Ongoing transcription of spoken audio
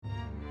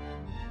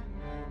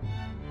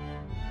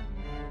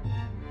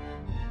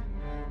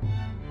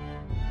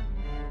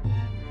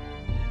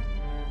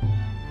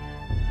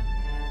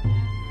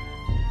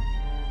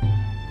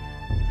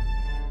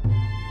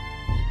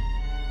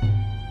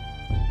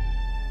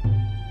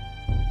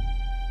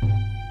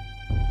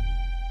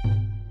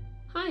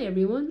Hi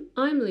everyone,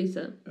 I'm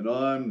Lisa. And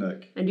I'm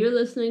Nick. And you're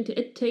listening to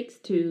It Takes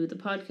Two, the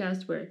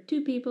podcast where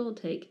two people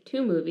take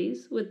two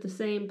movies with the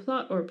same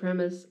plot or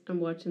premise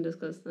and watch and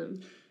discuss them.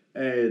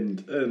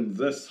 And in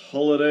this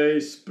holiday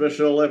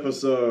special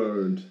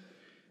episode,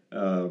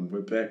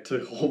 we're back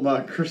to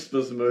Hallmark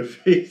Christmas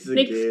movies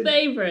again. Nick's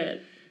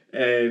favourite.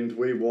 And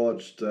we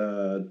watched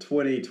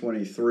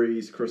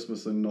 2023's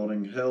Christmas in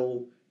Notting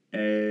Hill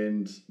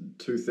and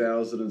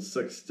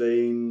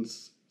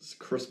 2016's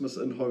Christmas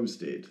in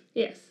Homestead.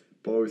 Yes.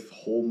 Both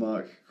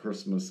Hallmark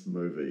Christmas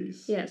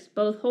movies. Yes,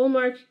 both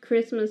Hallmark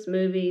Christmas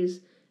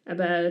movies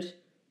about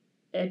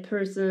a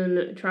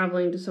person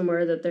travelling to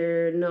somewhere that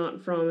they're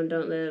not from and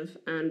don't live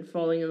and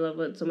falling in love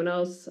with someone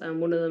else, and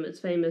one of them is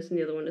famous and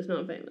the other one is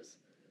not famous.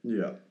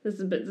 Yeah.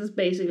 This is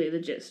basically the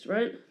gist,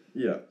 right?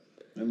 Yeah.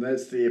 And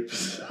that's the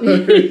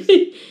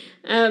episode.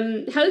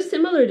 How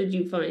similar did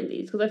you find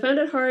these? Because I found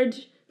it hard,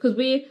 because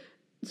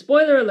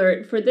spoiler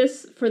alert, for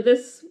this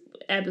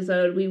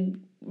episode, we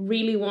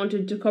really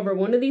wanted to cover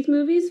one of these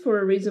movies for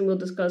a reason we'll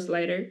discuss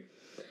later.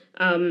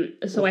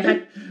 So I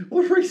had...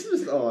 What reason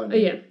is that? Oh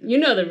yeah, you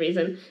know the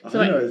reason.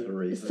 I know the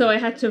reason. So I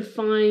had to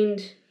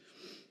find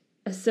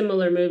a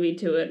similar movie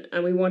to it,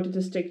 and we wanted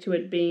to stick to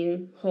it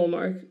being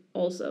Hallmark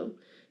also.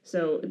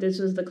 So this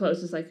was the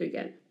closest I could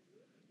get.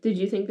 Did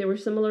you think they were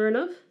similar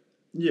enough?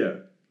 Yeah.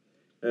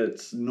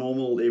 It's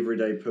normal,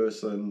 everyday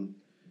person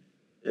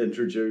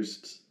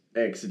introduced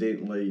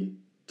accidentally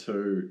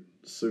to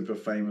super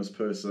famous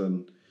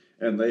person,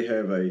 and they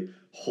have a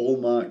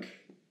Hallmark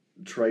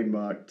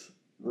trademarked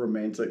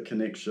romantic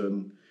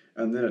connection,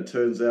 and then it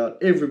turns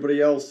out everybody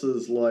else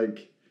is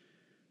like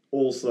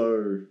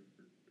also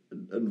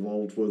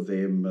involved with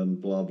them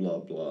and blah blah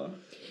blah.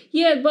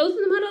 Yeah, both of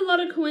them had a lot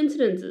of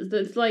coincidences.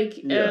 That's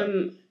like,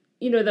 that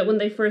when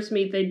they first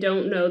meet, they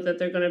don't know that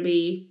they're going to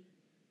be,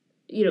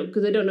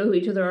 because they don't know who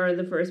each other are in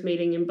the first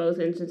meeting in both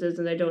instances,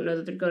 and they don't know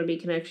that there's going to be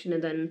connection.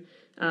 And then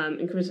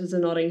in Christmas in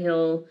Notting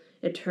Hill,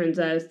 it turns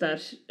out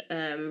that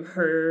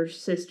her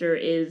sister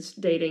is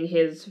dating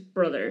his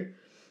brother.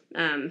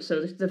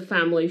 So the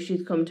family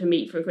she's come to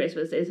meet for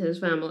Christmas is his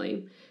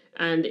family.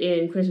 And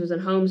in Christmas in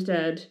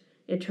Homestead,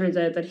 it turns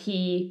out that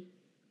he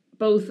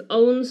both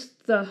owns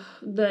the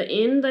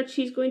inn that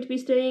she's going to be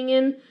staying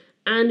in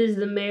and is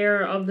the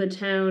mayor of the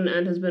town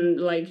and has been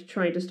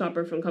trying to stop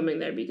her from coming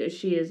there because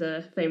she is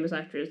a famous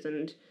actress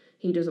and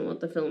he doesn't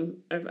want a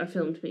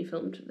film to be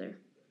filmed there.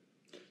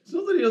 It's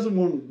not that he doesn't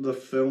want the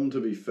film to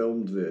be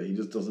filmed there, he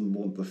just doesn't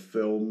want the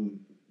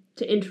film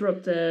to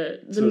interrupt the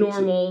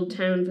normal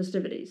town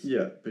festivities.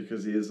 Yeah,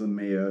 because he is the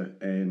mayor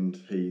and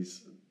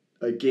he's,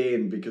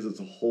 again, because it's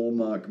a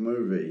Hallmark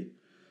movie,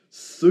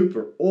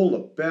 super all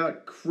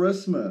about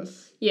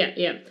Christmas.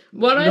 Yeah.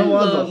 No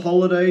other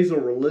holidays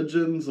or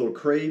religions or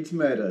creeds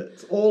matter.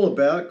 It's all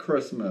about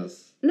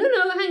Christmas. No,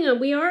 hang on.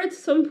 We are at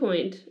some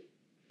point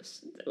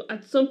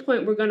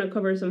we're going to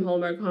cover some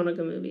Hallmark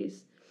Hanukkah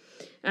movies.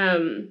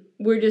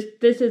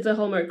 This is a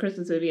Hallmark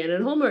Christmas movie, and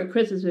in Hallmark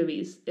Christmas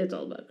movies, it's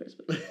all about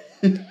Christmas.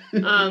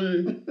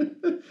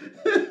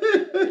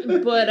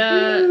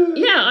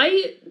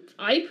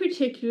 I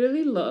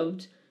particularly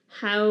loved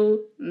how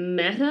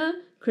meta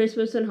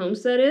Christmas in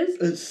Homestead is.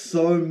 It's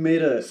so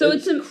meta. So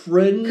it's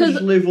cringe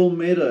level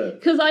meta.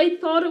 Because I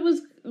thought it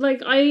was,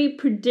 I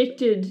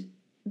predicted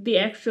the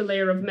extra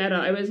layer of meta.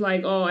 I was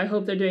like, oh, I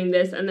hope they're doing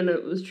this, and then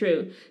it was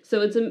true.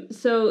 So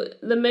so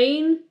the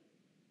main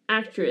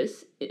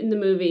actress in the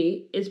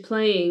movie is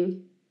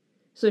playing...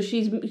 So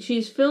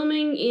she's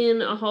filming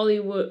in a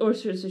Hollywood...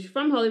 So she's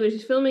from Hollywood.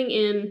 She's filming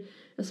in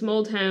a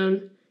small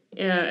town.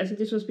 I think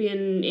this must be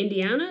in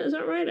Indiana. Is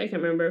that right? I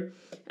can't remember.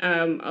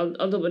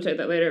 I'll double check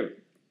that later.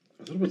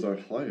 I thought it was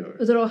Ohio.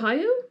 Is it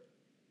Ohio?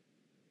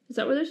 Is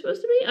that where they're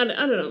supposed to be? I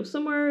don't know.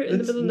 Somewhere in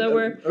the middle of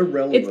nowhere.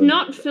 Irrelevant. It's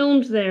not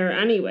filmed there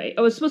anyway.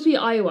 Oh, it's supposed to be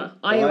Iowa.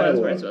 Iowa is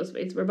where it's supposed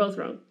to be. So we're both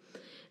wrong.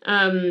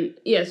 So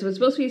it's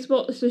supposed to be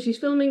small. So she's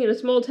filming in a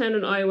small town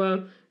in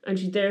Iowa, and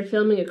she's there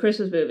filming a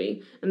Christmas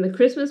movie. And the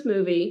Christmas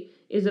movie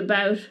is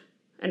about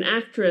an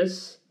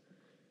actress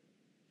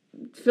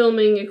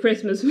filming a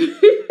Christmas movie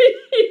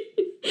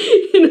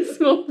in a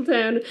small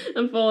town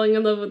and falling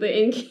in love with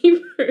the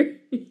innkeeper.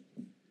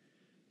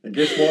 And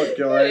guess what,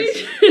 guys?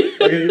 I'm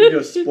going to give you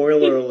a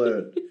spoiler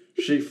alert.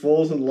 She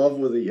falls in love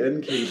with the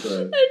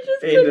innkeeper.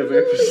 End of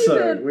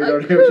episode. We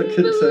don't have to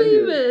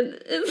continue.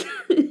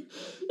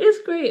 It's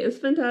great. It's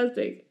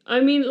fantastic. I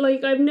mean, I feel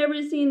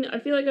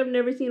like I've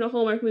never seen a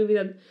Hallmark movie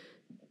that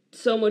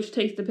so much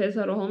takes the piss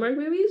out of Hallmark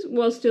movies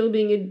while still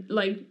being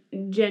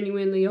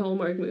genuinely a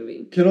Hallmark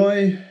movie. Can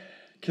I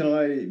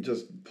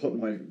just put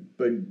my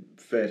big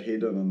fat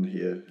head in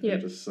here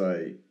and just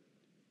say,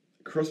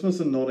 Christmas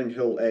in Notting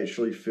Hill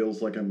actually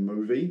feels like a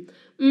movie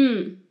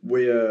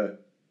where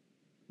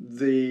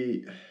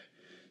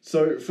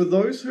So for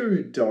those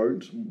who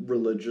don't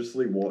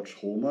religiously watch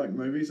Hallmark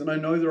movies, and I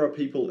know there are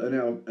people in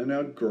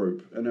our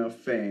group, in our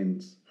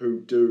fans, who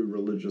do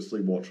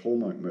religiously watch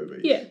Hallmark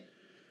movies. Yeah.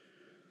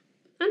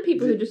 And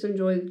people who just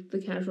enjoy the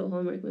casual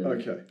Hallmark movie.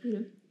 Okay. You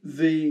know.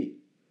 The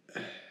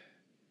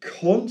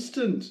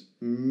constant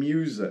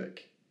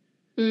music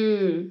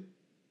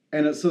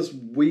and it's this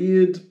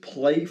weird,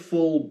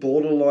 playful,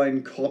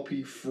 borderline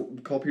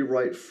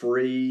copyright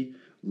free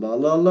la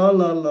la la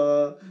la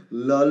la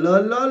la la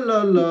la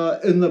la la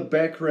in the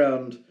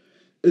background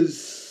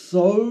is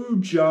so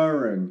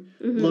jarring.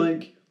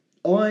 Like,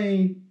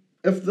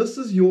 if this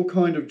is your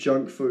kind of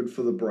junk food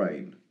for the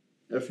brain,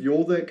 if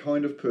you're that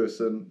kind of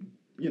person,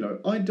 you know,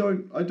 I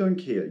don't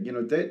care. You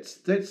know,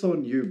 that's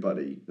on you,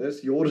 buddy.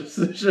 That's your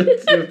decision.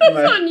 That's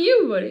on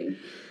you, buddy.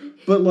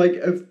 But like,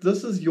 if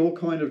this is your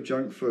kind of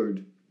junk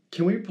food,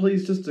 can we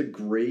please just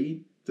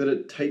agree that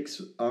it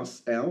takes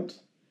us out?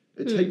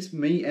 It takes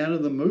me out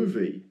of the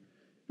movie.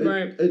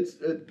 Right.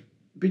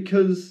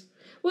 Because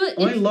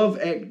I love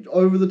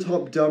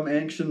over-the-top dumb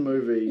action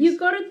movies. You've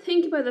got to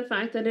think about the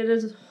fact that it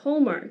is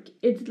Hallmark.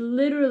 It's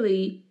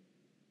literally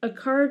a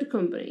card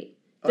company.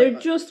 They're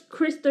just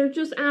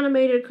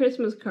animated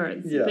Christmas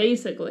cards,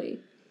 basically.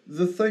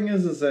 The thing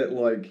is that,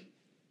 like,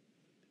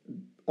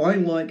 I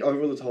like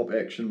over-the-top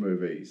action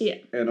movies. Yeah.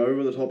 And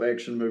over-the-top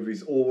action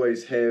movies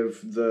always have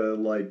the,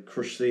 like,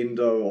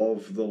 crescendo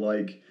of the,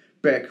 like,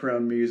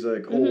 background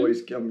music,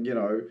 always, you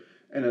know,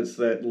 and it's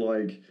that,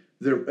 like,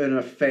 they're in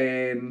a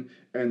fan,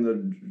 and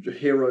the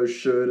hero's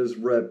shirt is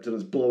ripped, and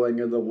it's blowing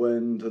in the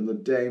wind, and the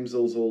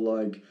damsel's all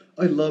like,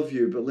 I love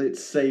you, but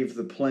let's save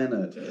the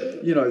planet.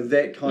 You know,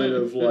 that kind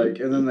of, like,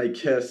 and then they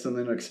kiss, and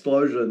then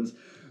explosions.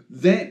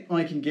 That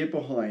I can get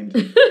behind.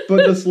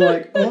 But it's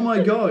like, oh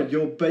my god,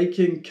 you're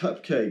baking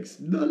cupcakes.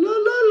 La la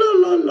la la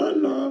la la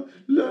la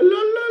la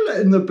la la.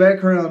 In the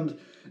background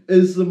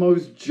is the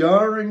most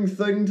jarring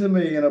thing to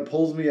me, and it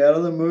pulls me out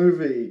of the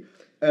movie,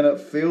 and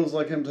it feels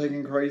like I'm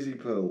taking crazy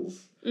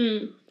pills.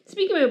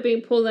 Speaking about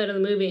being pulled out of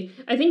the movie,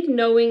 I think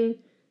knowing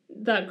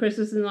that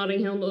Christmas in Notting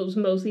Hill was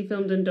mostly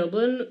filmed in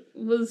Dublin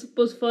was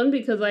fun,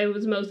 because I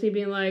was mostly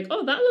being like,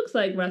 oh, that looks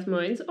like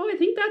Rathmines. Oh, I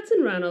think that's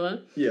in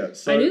Ranelagh. Yeah,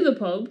 so I knew the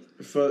pub.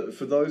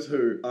 For those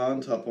who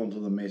aren't up onto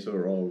the meta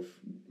of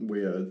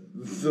where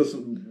this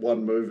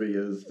one movie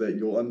is, that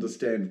you'll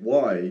understand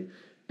why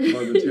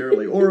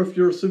momentarily. Or if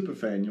you're a super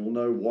fan, you'll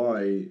know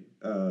why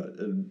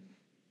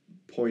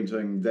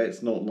pointing,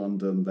 that's not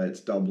London,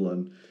 that's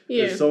Dublin.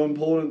 Yeah. It's so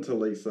important to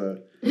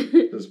Lisa,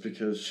 just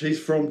because she's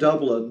from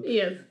Dublin.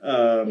 Yes.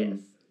 Yes.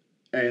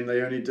 And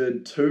they only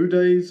did 2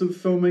 days of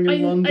filming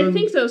in London. I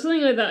think so,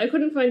 something like that. I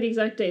couldn't find the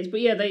exact dates,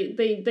 but yeah, they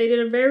did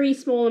a very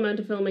small amount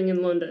of filming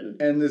in London.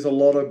 And there's a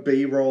lot of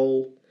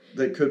B-roll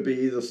that could be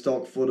either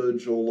stock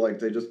footage, or like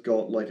they just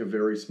got like a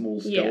very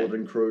small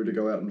skeleton crew to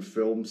go out and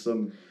film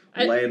some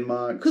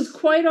landmarks. Because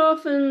quite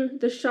often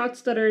the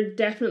shots that are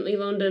definitely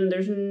London,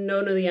 there's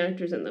none of the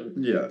actors in them.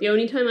 Yeah. The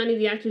only time any of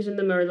the actors in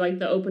them are like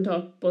the open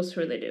top bus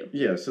tour they do.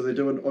 Yeah, so they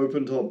do an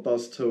open top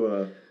bus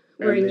tour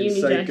wearing and then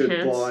say Unijack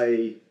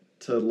goodbye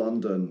to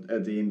London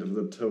at the end of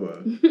the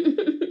tour.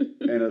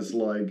 And it's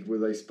like, were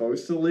they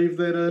supposed to leave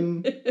that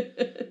in?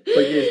 But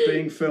yes,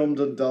 being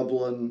filmed in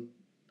Dublin,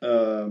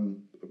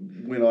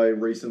 when I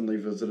recently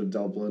visited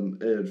Dublin,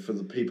 for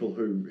the people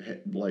who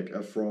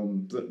are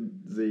from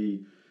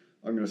the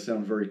I'm going to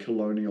sound very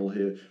colonial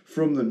here,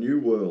 from the New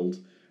World,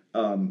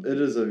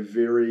 it is a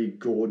very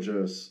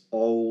gorgeous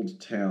old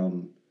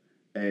town,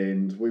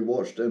 and we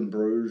watched In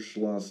Bruges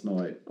last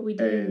night. We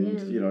did,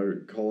 and, you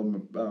know,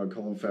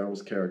 Colin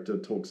Farrell's character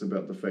talks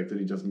about the fact that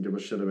he doesn't give a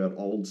shit about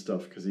old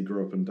stuff because he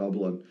grew up in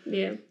Dublin.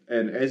 Yeah.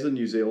 And as a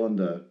New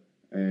Zealander,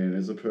 and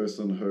as a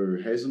person who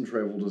hasn't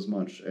travelled as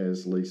much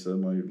as Lisa,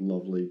 my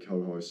lovely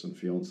co-host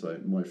and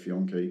my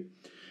fiancé,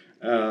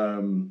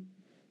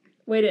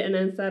 way to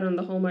announce that on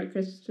the Hallmark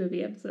Christmas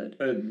movie episode.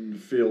 It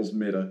feels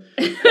meta.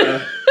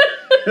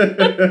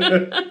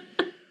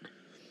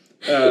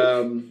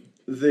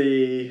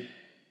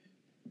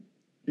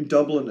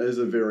 Dublin is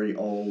a very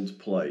old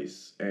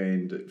place,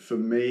 and for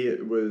me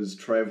it was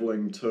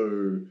travelling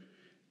to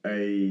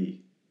a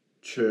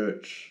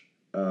church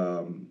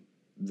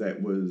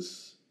that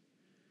was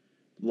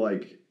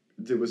like,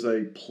 there was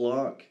a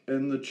plaque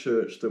in the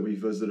church that we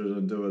visited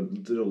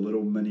and did a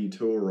little mini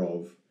tour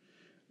of,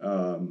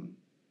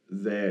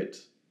 that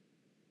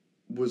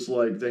was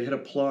like, they had a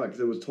plaque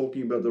that was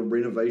talking about the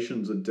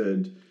renovations it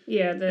did.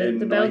 Yeah,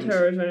 the bell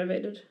tower was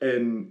renovated.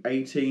 In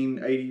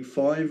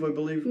 1885, I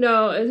believe.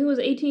 No, I think it was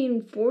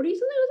 1840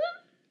 something,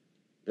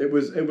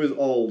 was it? It was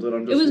old, and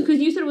I'm just... It was because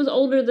you said it was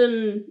older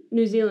than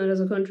New Zealand as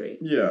a country.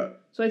 Yeah.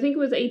 So I think it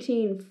was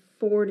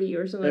 1840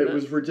 or something like that. It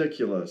was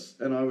ridiculous,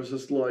 and I was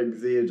just like,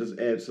 they're just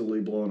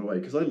absolutely blown away,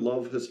 because I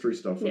love history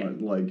stuff, and I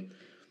like...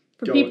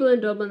 For people in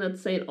Dublin, that's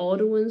St.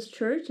 Audouin's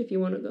Church, if you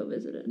want to go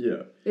visit it.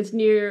 Yeah. It's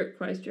near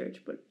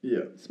Christchurch, but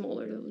yeah,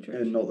 smaller little church.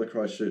 And not the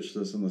Christchurch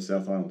that's in the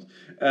South Island.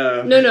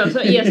 Sorry.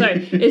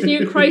 It's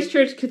near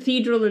Christchurch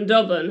Cathedral in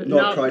Dublin,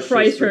 not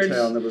Christchurch. The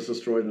town that was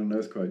destroyed in an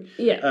earthquake.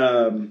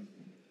 Yeah.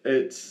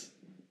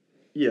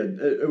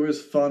 It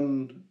was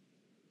fun.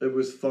 It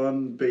was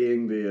fun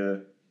being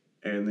there,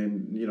 and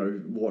then, you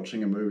know,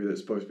 watching a movie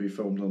that's supposed to be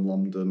filmed in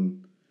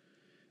London,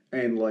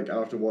 and like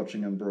after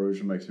watching In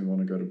Bruges, it makes me want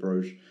to go to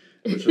Bruges,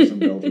 which is in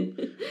Belgium.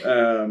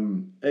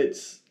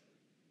 It's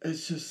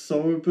just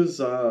so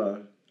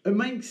bizarre. It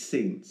makes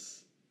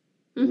sense.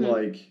 Mm-hmm.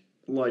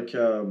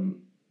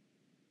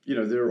 you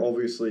know, there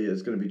obviously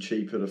is going to be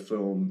cheaper to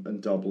film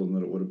in Dublin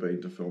than it would have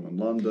been to film in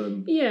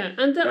London. Yeah,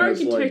 and the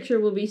architecture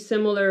will be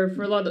similar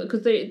for a lot of...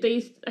 Because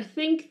they I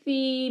think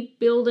the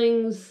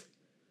buildings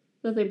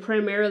that they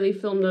primarily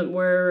filmed at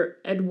were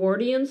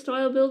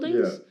Edwardian-style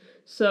buildings. Yeah.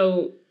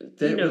 So,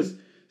 that was...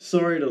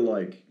 Sorry to,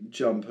 like,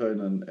 jump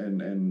in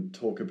and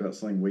talk about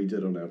something we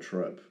did on our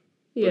trip.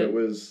 Yeah. But it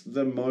was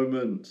the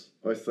moment,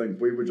 I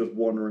think, we were just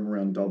wandering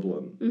around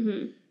Dublin.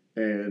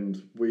 Mm-hmm.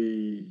 And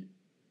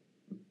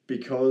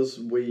because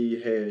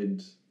we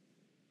had,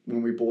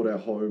 when we bought our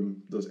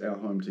home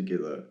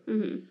together,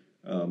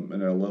 mm-hmm.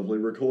 In our lovely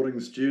recording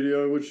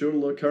studio, which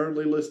you're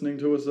currently listening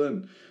to us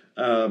in,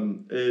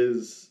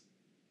 is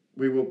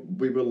we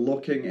were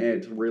looking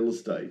at real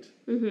estate.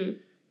 Mm-hmm.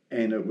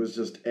 And it was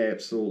just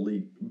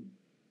absolutely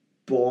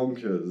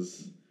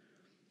bonkers,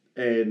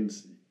 and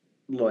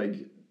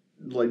like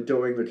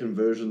doing the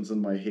conversions in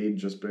my head,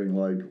 just being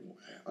like,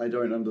 I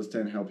don't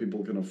understand how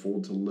people can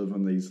afford to live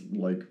in these,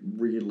 like,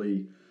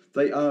 really,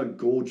 they are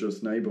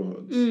gorgeous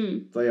neighborhoods.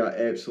 They are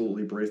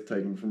absolutely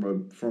breathtaking.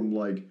 From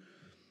like,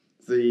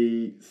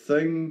 the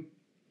thing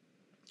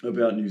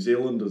about New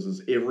Zealanders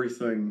is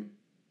everything,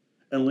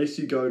 unless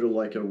you go to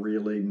like a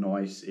really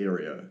nice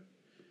area,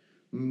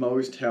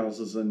 most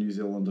houses in New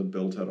Zealand are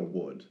built out of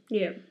wood.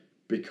 Yeah.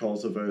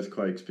 Because of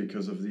earthquakes,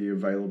 because of the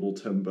available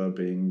timber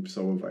being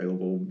so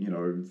available. You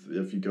know,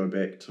 if you go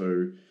back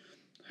to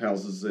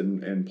houses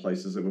in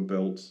places that were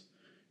built,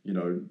 you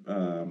know,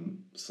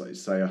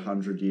 say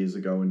 100 years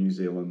ago in New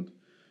Zealand,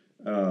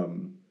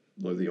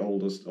 like the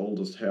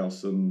oldest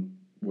house in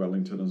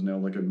Wellington is now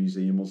like a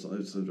museum or something.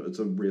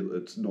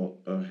 It's not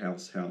a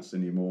house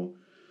anymore.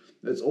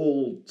 It's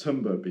all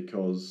timber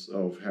because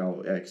of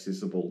how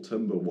accessible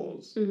timber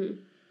was. Mm-hmm.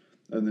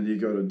 And then you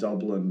go to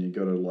Dublin, you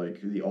go to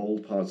like the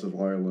old parts of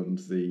Ireland,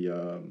 the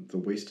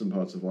western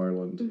parts of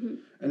Ireland, mm-hmm.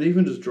 and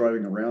even just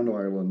driving around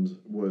Ireland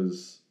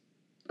was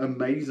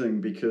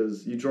amazing,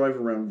 because you drive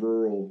around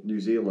rural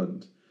New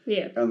Zealand,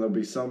 yeah, and there'll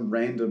be some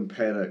random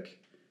paddock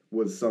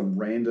with some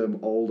random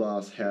old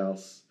ass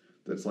house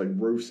that's like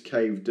roofs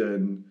caved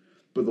in,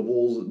 but the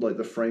walls, like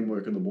the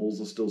framework and the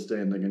walls are still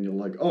standing, and you're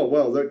like, oh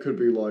wow, that could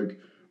be like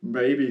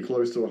maybe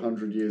close to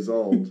 100 years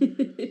old.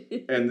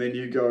 And then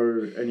you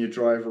go and you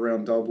drive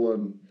around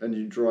Dublin, and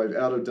you drive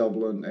out of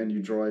Dublin and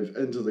you drive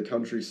into the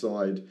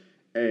countryside,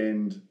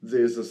 and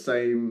there's the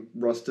same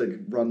rustic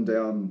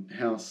rundown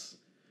house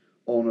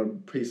on a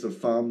piece of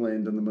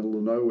farmland in the middle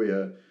of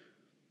nowhere,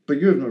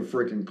 but you have no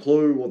freaking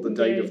clue what the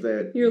date of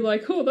that... You're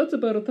like, oh, that's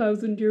about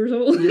 1,000 years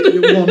old.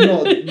 Well,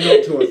 not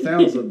to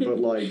 1,000, but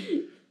like,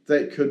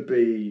 that could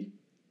be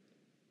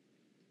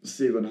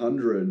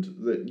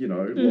 700, that, you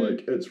know,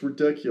 like, it's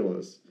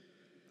ridiculous.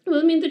 Well,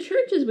 I mean, the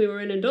churches we were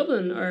in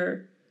Dublin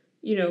are,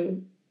 you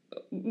know,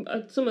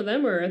 some of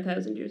them are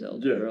 1,000 years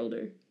old or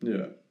older.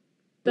 Yeah.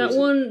 That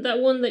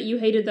one that you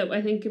hated, that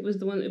I think it was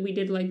the one that we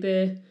did, like,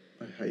 the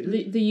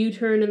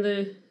U-turn in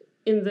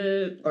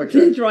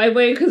the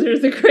driveway because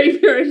there's a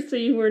graveyard, so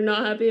you were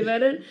not happy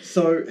about it.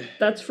 So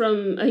that's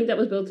from, I think that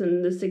was built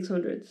in the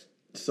 600s.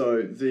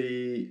 So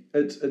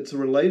it's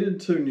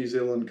related to New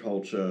Zealand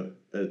culture.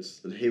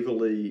 It's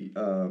heavily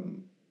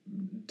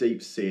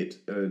deep set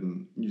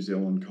in New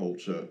Zealand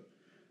culture,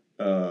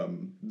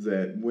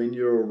 that when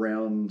you're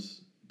around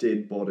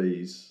dead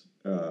bodies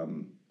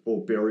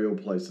or burial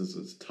places,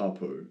 it's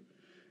tapu.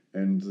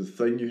 And the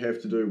thing you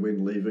have to do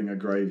when leaving a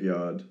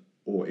graveyard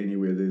or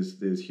anywhere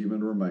there's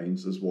human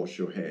remains is wash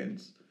your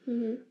hands.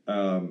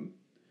 Mm-hmm.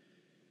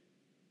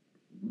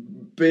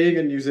 Being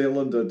a New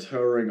Zealander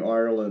touring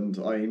Ireland,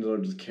 I ended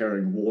up just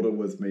carrying water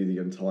with me the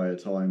entire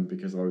time,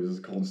 because I was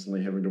just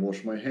constantly having to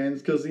wash my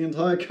hands, because the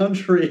entire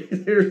country,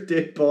 there's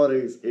dead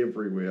bodies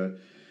everywhere.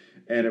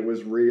 And it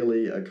was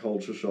really a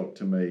culture shock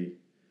to me.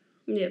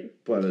 Yeah.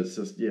 But it's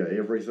just, yeah,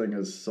 everything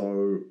is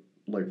so,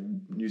 like,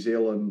 New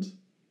Zealand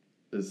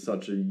is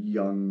such a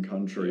young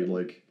country,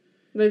 like...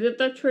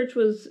 That church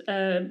was,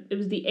 it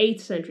was the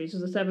 8th century, so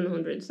the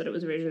 700s that it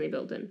was originally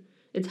built in.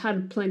 It's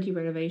had plenty of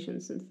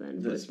renovations since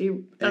then. But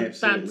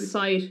that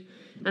site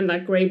and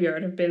that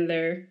graveyard have been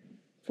there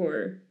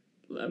for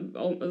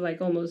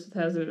like almost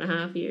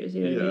 1,500 years.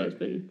 You know what I mean? It's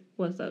been,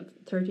 what's that,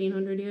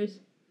 1,300 years?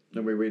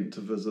 And we went to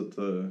visit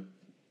the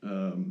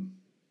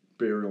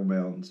burial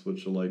mounds,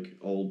 which are like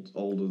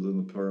older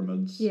than the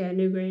pyramids. Yeah,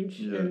 Newgrange.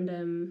 Yeah.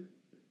 And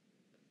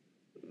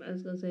I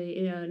was going to say,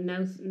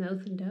 Nouth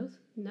and Douth?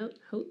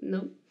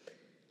 No.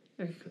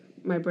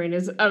 My brain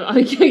is,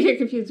 I get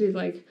confused with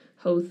like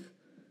Hoth.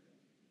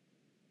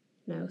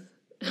 Nouth.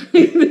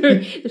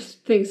 There's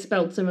things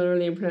spelled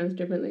similarly and pronounced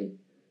differently.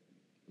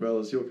 Well,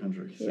 it's your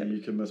country, so you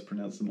can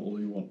mispronounce them all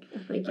you want.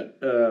 Thank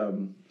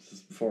you.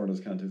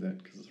 Foreigners can't do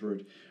that because it's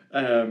rude.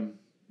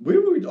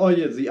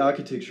 The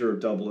architecture of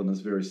Dublin is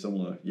very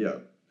similar, yeah.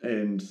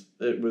 And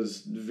it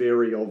was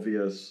very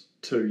obvious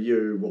to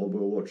you while we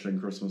were watching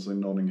Christmas in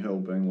Notting Hill,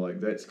 being like,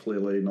 that's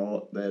clearly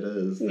not, that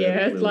is.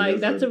 That it's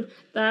like,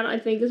 that I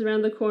think is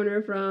around the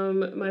corner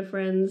from my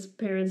friend's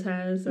parents'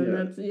 house, and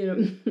that's, you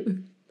know...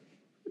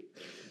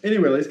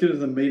 Anyway, let's get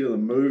into the meat of the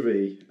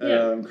movie.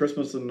 Yeah.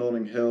 Christmas in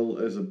Notting Hill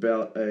is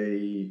about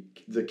the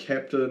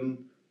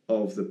captain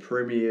of the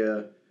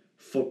premier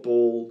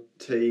football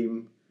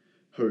team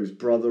whose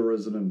brother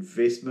is an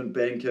investment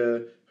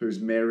banker who's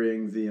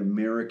marrying the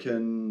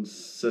American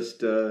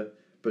sister,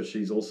 but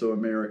she's also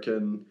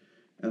American,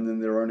 and then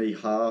they're only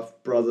half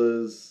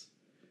brothers.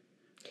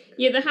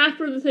 Yeah, the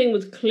half-brother thing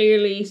was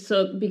clearly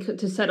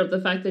to set up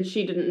the fact that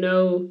she didn't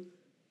know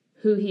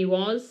who he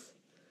was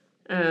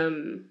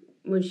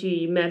when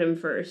she met him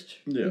first.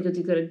 Yeah. Because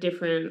he's got a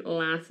different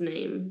last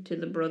name to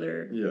the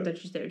brother Yeah. that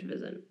she's there to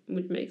visit,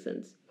 which makes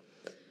sense.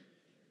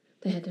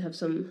 They had to have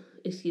some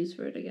excuse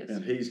for it, I guess.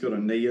 And he's got a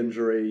knee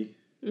injury.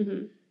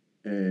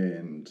 Mm-hmm.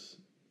 And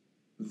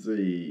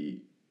the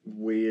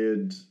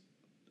weird...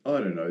 I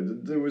don't know.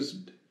 There was...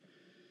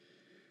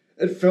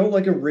 It felt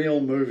like a real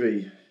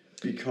movie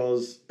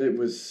because it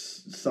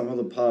was... Some of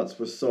the parts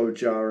were so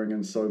jarring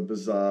and so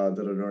bizarre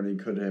that it only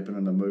could happen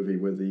in a movie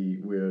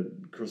where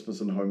Christmas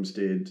in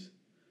Homestead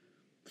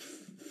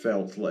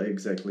felt like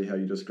exactly how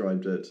you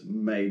described it,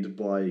 made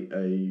by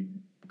a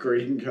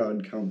greeting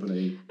card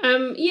company.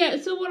 Yeah,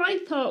 so what I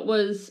thought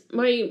was...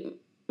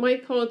 My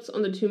thoughts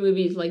on the two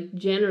movies, like,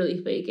 generally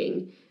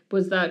speaking,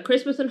 was that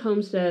Christmas in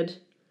Homestead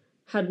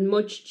had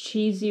much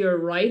cheesier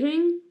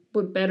writing,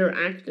 but better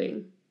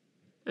acting.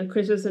 And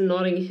Christmas in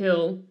Notting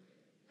Hill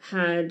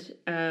had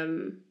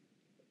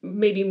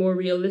maybe more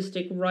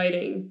realistic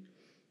writing,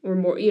 or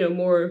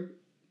more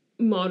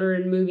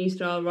modern movie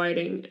style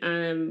writing,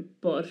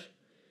 but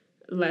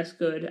less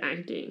good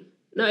acting.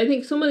 Now, I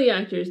think some of the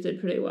actors did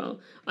pretty well.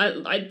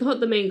 I thought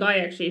the main guy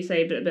actually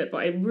saved it a bit, but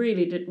I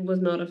really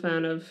was not a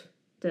fan of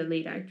the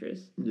lead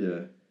actress.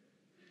 Yeah.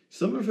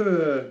 Some of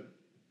her...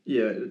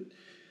 Yeah,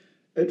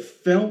 it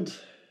felt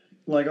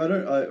like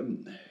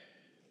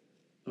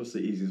what's the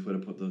easiest way to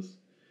put this?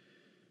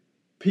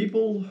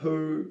 People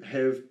who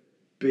have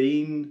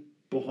been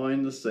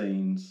behind the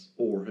scenes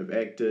or have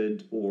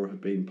acted or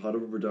have been part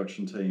of a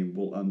production team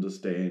will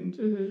understand.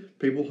 Mm-hmm.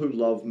 People who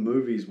love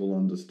movies will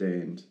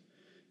understand.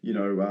 You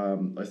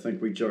know, I think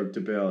we joked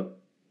about...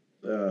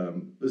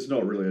 it's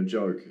not really a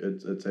joke.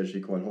 It's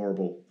actually quite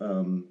horrible.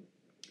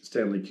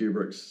 Stanley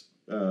Kubrick's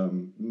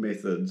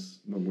methods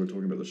when we were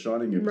talking about the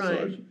Shining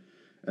episode, Right.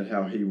 and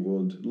how he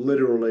would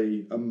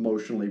literally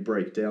emotionally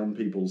break down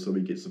people so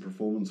he gets the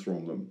performance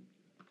from them.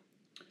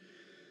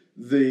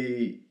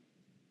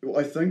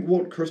 I think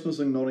what Christmas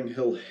in Notting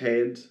Hill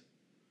had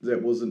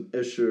that was an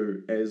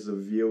issue as a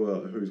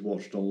viewer who's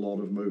watched a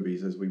lot of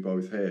movies, as we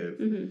both have,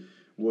 Mm-hmm.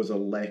 was a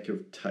lack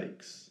of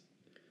takes.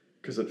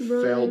 Because it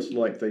Right. felt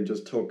like they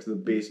just took the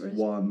best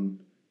one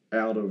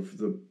out of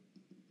the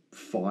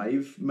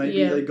 5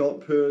 maybe they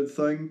got per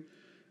thing,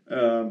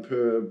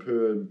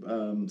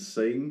 per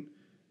scene,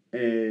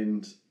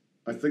 and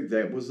I think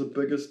that was the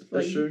biggest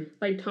issue.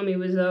 Like Tommy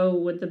Wiseau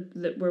with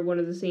where one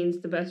of the scenes,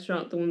 the best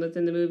shot, the one that's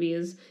in the movie,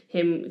 is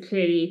him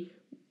clearly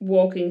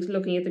walking,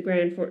 looking at the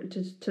ground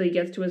till he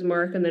gets to his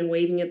mark, and then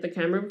waving at the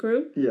camera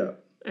crew. Yeah.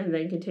 And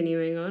then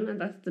continuing on,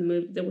 and that's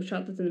the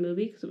shot that's in the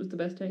movie because it was the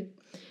best take.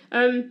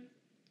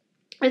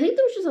 I think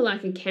there was just a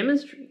lack of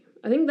chemistry.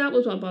 I think that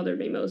was what bothered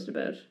me most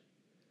about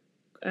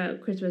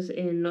Christmas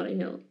in Notting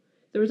Hill.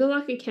 There was a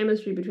lack of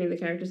chemistry between the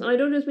characters. And I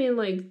don't just mean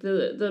like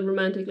the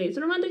romantic leads.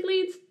 The romantic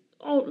leads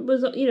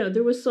was,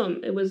 there was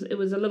some. It was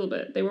a little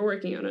bit. They were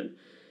working on it.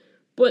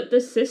 But the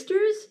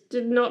sisters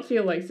did not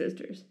feel like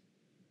sisters.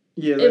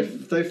 Yeah,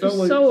 they felt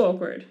like so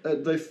awkward.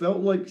 They felt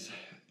like,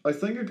 I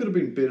think it could have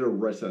been better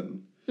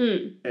written.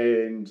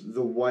 And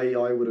the way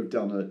I would have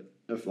done it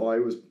if I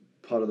was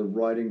part of the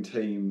writing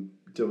team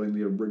doing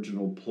the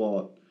original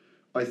plot,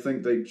 I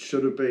think they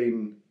should have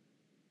been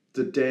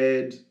the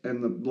dad,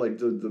 and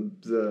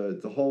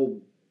the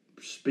whole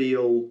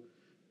spiel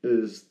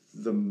is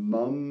the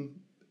mum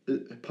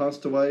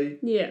passed away.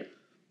 Yeah.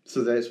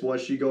 So that's why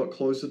she got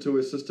closer to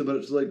her sister. But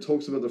it's like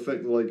talks about the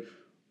fact that like,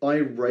 I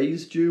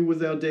raised you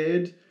with our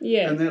dad.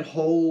 Yeah. And that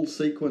whole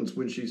sequence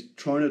when she's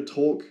trying to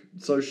talk,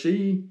 so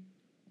she,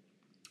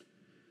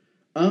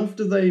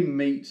 after they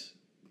meet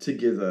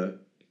together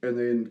and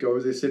then go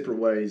their separate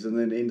ways and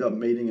then end up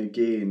meeting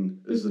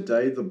again, is the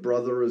day the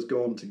brother has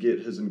gone to get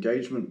his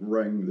engagement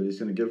ring that he's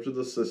going to give to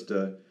the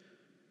sister.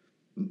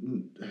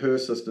 Her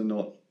sister,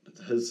 not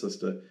his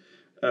sister.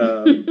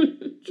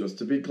 Just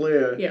to be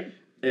clear. Yeah.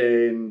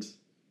 And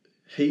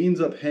he ends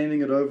up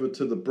handing it over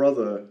to the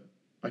brother.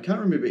 I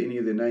can't remember any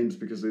of their names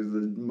because they're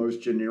the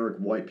most generic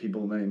white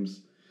people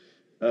names.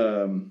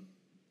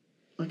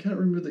 I can't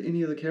remember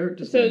any of the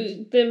characters'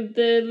 names. So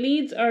the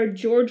leads are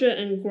Georgia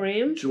and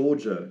Graham.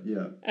 Georgia,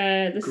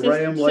 yeah. The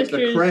Graham like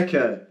the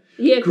cracker.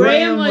 Yeah,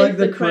 Graham like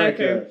the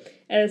cracker.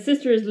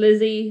 Sister is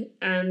Lizzie,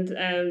 and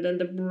then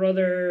the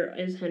brother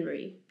is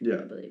Henry. Yeah,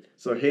 I believe.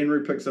 So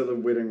Henry picks up the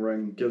wedding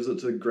ring, gives it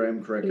to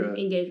Graham Cracker.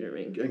 Engagement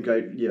ring.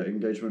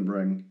 Engagement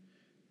ring.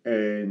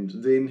 And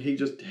then he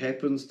just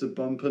happens to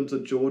bump into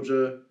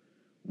Georgia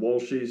while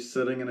she's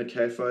sitting in a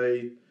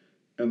cafe,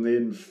 and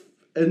then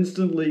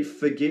instantly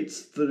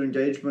forgets the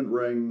engagement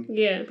ring.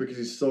 Yeah. Because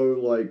he's so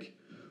like,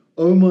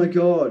 oh my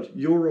god,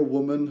 you're a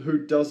woman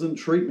who doesn't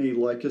treat me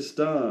like a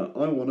star.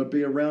 I want to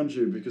be around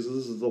you because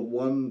this is the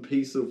one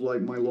piece of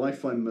like my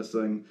life I'm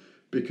missing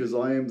because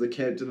I am the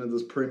captain of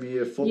this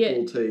premier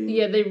football team.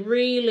 Yeah, they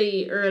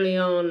really early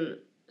on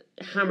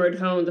hammered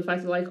home the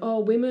fact that like, oh,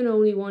 women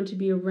only want to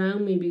be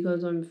around me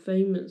because I'm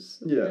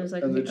famous. Yeah, and it's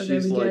like, and then okay,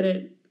 she's we like, get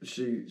it.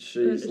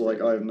 She's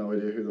like, I have no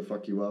idea who the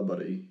fuck you are,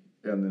 buddy.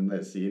 And then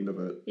that's the end of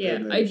it. Yeah,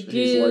 and then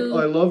he's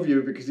like, I love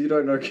you because you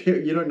don't know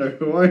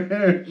who I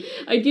am.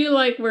 I do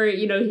like where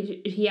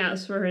he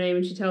asks for her name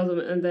and she tells him,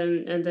 and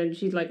then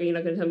she's like, are you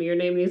not going to tell me your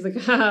name? And he's like,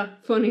 haha,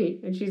 funny.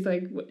 And she's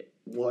like,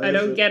 I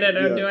don't get it.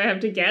 Or do I have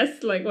to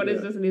guess? Like, what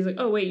is this? And he's like,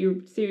 oh wait,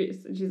 you're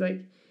serious? And she's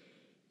like,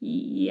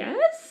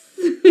 yes.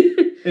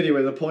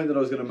 Anyway, the point that I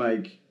was going to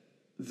make,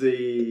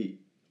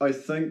 I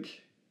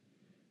think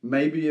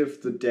maybe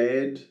if the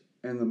dad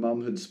and the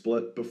mum had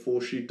split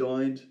before she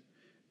died,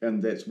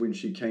 and that's when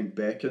Georgia came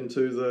back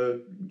into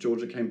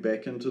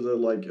the,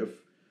 like, if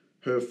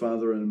her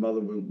father and mother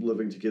were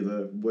living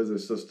together with her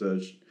sister,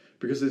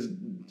 because there's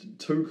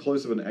too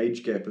close of an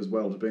age gap as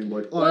well to being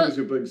like, I was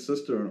your big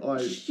sister, and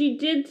I... She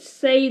did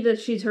say that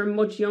she's her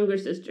much younger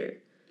sister.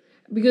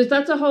 Because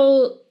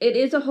it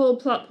is a whole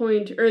plot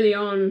point early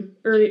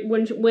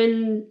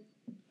when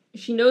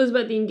she knows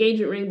about the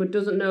engagement ring but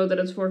doesn't know that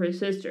it's for her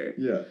sister.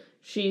 Yeah.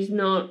 She's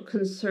not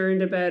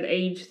concerned about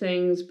age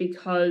things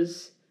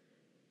because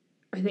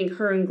I think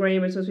her and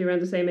Graham are supposed to be around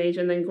the same age,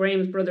 and then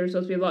Graham's brother is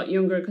supposed to be a lot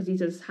younger because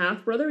he's his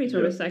half-brother. He's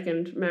from a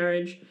second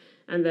marriage.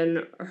 And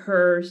then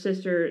her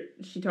sister,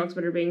 she talks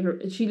about her being her...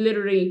 She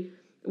literally,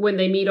 when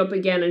they meet up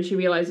again and she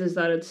realizes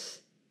that it's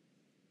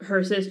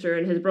her sister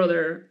and his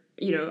brother,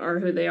 are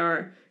who they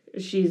are,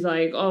 she's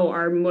like, oh,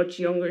 our much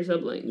younger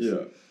siblings.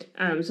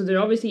 Yeah. So there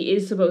obviously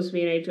is supposed to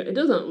be an age gap. It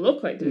doesn't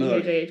look like there's a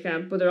huge age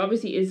gap, but there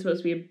obviously is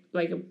supposed to be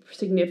a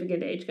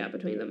significant age gap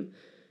between them.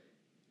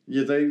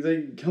 Yeah,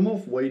 they come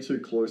off way too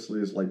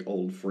closely as, like,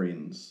 old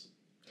friends.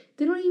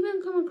 They don't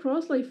even come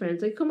across like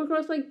friends. They come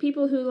across like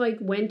people who, like,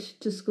 went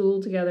to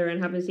school together and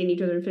haven't seen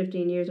each other in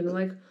 15 years and are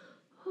like,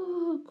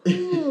 oh,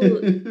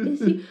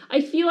 cool.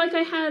 I feel like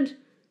I had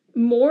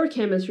more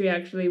chemistry,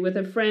 actually, with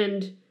a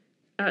friend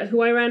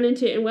who I ran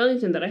into in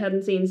Wellington that I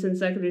hadn't seen since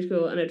secondary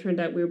school, and it turned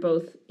out we were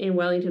both in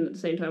Wellington at the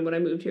same time when I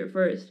moved here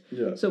first.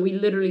 Yeah. So we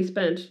literally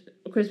spent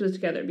Christmas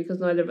together because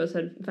neither of us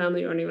had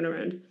family or anyone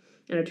around,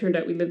 and it turned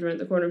out we lived around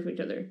the corner from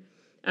each other.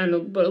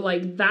 But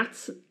like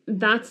that's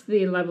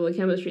the level of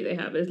chemistry they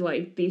have, is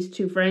like these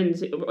two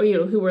friends,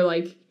 who were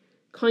like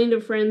kind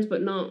of friends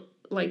but not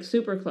like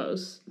super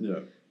close. Yeah.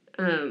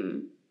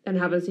 And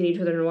haven't seen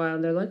each other in a while,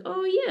 and they're like,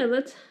 oh yeah,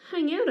 let's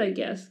hang out, I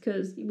guess,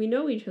 because we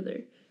know each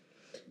other.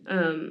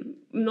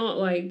 Not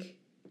like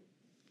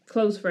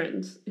close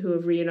friends who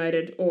have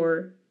reunited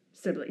or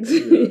siblings.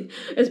 Yeah.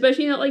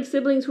 Especially not like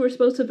siblings who are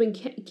supposed to have been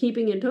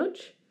keeping in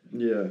touch.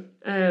 Yeah.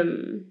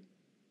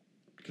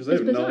 Because they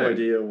have no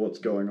idea what's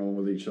going on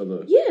with each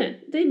other. Yeah,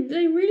 they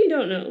really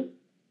don't know.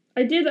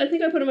 I think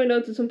I put in my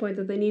notes at some point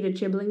that they need a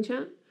chibling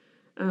chat.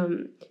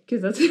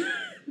 Because that's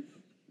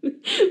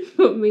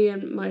what me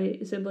and my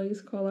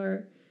siblings call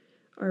our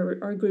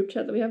group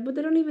chat that we have, but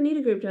they don't even need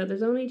a group chat.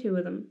 There's only two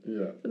of them.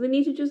 Yeah. But they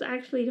need to just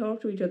actually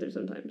talk to each other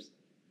sometimes.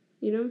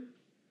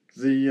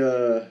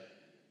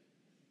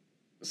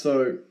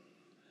 So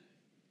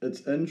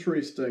it's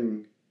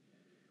interesting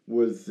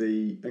with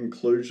the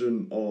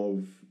inclusion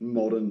of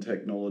modern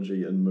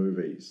technology in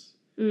movies.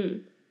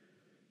 Mm.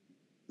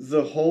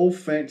 The whole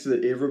fact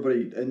that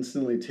everybody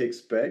instantly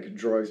texts back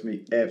drives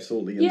me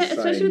absolutely insane. Yeah,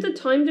 especially with the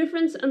time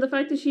difference and the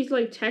fact that she's,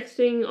 like,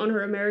 texting on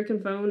her American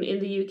phone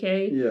in the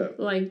UK. Yeah.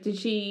 Like, did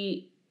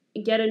she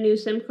get a new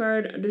SIM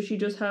card? Or does she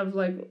just have,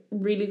 like,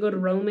 really good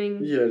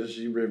roaming? Yeah, does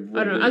she...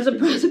 I don't know. As a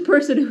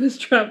person who has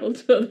travelled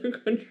to other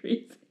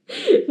countries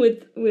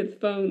with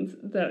phones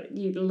that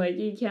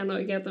you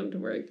cannot get them to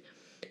work,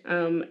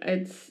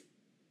 it's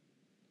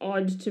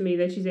odd to me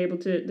that she's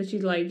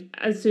like,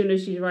 as soon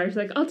as she arrives,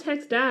 like, I'll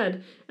text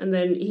Dad, and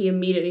then he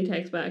immediately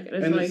texts back,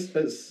 and it's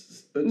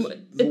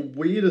the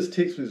weirdest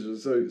text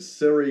messages. So,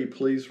 Siri,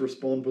 please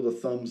respond with a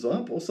thumbs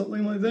up or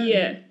something like that.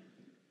 Yeah.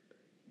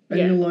 And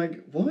you're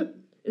like, what?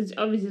 It's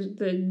obviously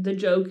the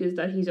joke is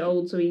that he's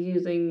old, so he's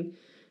using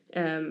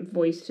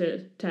voice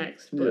to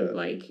text, but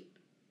like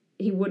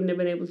he wouldn't have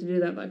been able to do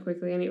that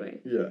quickly anyway.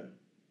 Yeah.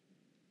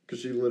 Because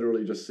she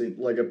literally just sent,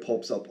 like, it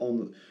pops up on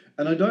the...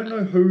 And I don't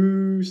know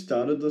who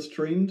started this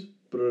trend,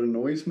 but it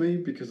annoys me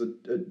because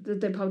That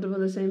they popped up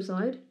on the same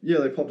side? Yeah,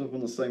 they popped up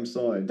on the same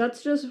side.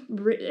 That's just...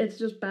 It's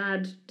just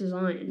bad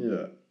design.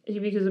 Yeah.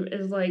 Because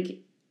it's like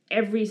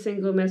every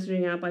single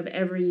messaging app I've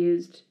ever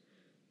used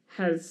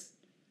has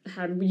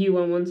had you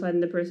on one side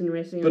and the person you're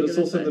messaging on the other side.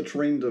 But it's also the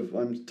trend of,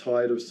 I'm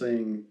tired of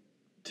seeing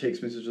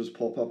text messages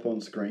pop up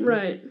on screen.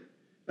 Right.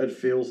 It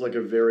feels like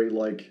a very,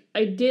 like...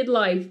 I did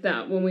like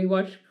that when we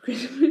watched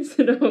Christmas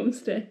at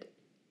Homestead.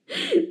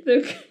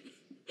 The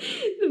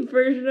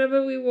version of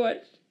it we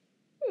watched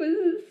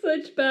was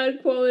such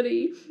bad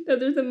quality that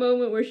there's a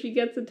moment where she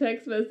gets a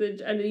text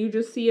message and you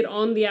just see it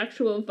on the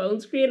actual phone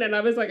screen, and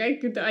I was like,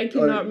 I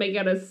cannot make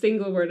out a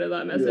single word of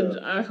that message.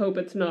 Yeah. I hope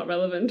it's not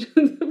relevant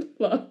to the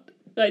plot.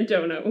 I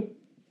don't know.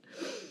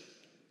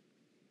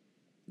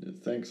 Yeah,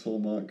 thanks,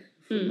 Hallmark,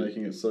 for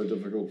making it so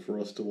difficult for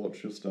us to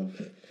watch your stuff.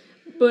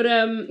 But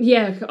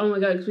yeah, oh my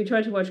god, because we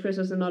tried to watch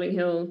Christmas in Notting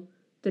Hill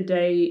the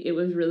day it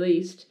was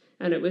released,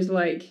 and it was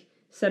like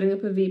setting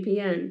up a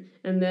VPN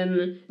and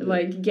then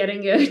like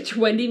getting a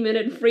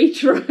 20-minute free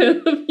trial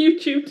of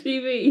YouTube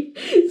TV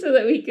so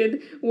that we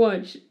could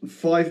watch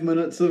 5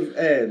 minutes of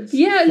ads.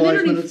 Yeah,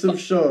 5 minutes of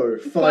show.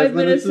 5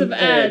 minutes of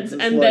ads.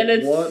 And like, then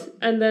it's what?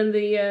 And then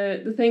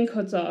the thing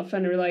cuts off,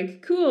 and we're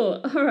like, cool,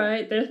 all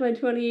right, there's my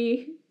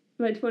 20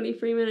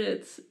 free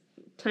minutes.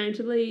 Time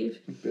to leave.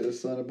 Better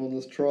sign up on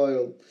this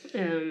trial.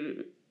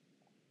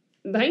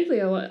 Thankfully,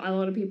 a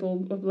lot of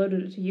people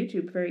uploaded it to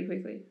YouTube very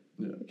quickly.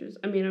 Yeah. Which is,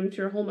 I mean, I'm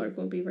sure Hallmark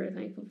won't be very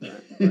thankful for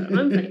that, but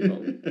I'm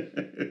thankful.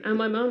 And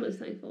my mom is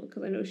thankful,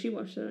 because I know she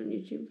watched it on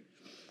YouTube.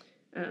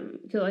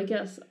 Because I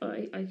guess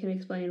I can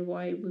explain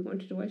why we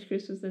wanted to watch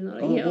Christmas in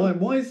Notting Hill.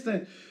 Why is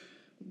that?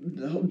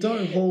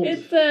 Don't hold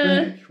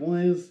back.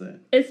 Why is that?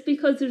 It's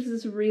because there's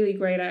this really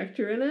great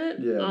actor in it.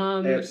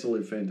 Yeah,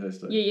 absolutely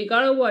fantastic. Yeah, you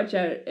gotta watch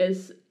out.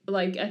 It's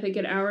like, I think,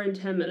 an hour and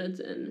 10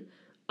 minutes in.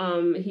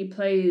 He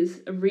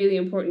plays a really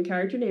important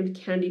character named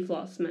Candy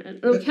Floss Man.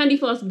 No, Candy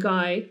Floss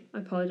Guy. I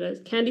apologize.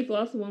 Candy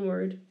Floss, one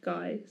word.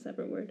 Guy,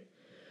 separate word.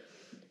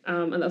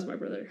 And that's my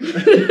brother.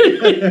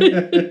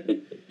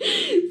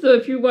 So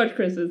if you watch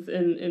Christmas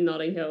in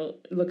Notting Hill,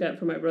 look out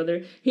for my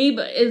brother. He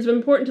is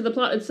important to the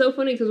plot. It's so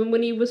funny because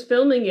when he was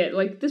filming it,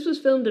 like, this was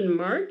filmed in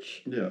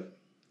March. Yeah.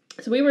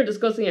 So we were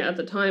discussing it at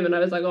the time, and I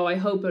was like, oh, I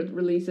hope it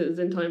releases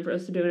in time for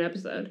us to do an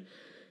episode.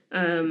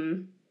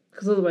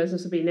 Because otherwise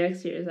this would be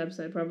next year's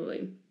episode,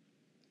 probably.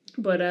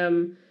 But,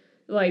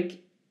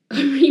 like,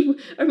 I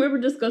remember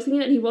discussing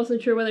it, and he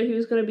wasn't sure whether he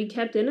was going to be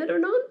kept in it or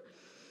not.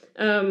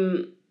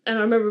 And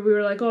I remember we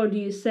were like, oh, do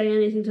you say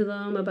anything to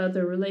them about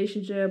their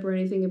relationship or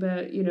anything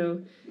about, you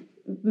know,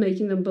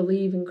 making them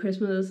believe in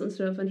Christmas and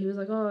stuff? And he was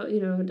like, oh, you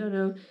know, I don't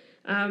know.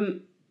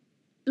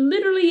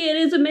 Literally, it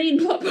is a main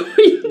plot point.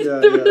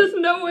 There was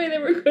no way they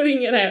were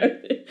cutting it out.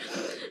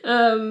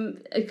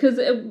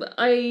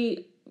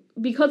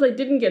 Because I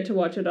didn't get to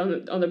watch it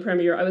on the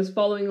premiere, I was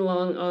following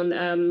along on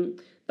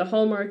the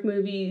Hallmark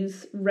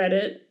Movies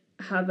Reddit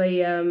have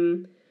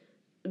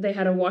they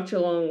had a watch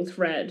along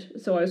thread,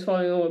 so I was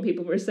following on what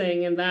people were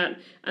saying in that,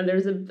 and the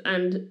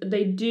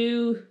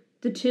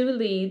two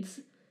leads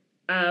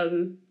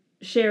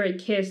share a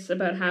kiss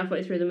about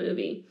halfway through the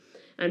movie,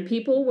 and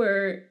people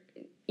were,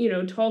 you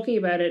know, talking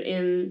about it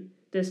in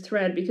this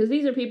thread, because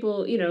these are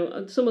people, you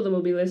know, some of them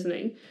will be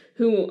listening,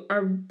 who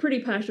are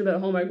pretty passionate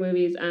about Hallmark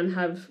movies and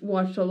have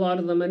watched a lot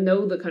of them and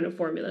know the kind of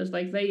formulas.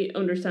 Like, they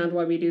understand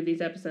why we do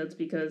these episodes,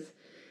 because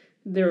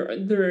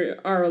there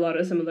are a lot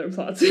of similar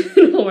plots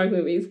in Hallmark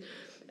movies.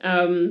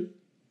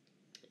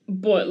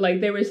 But,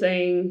 like, they were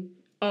saying,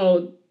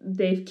 oh,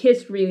 they've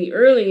kissed really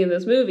early in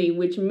this movie,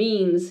 which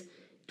means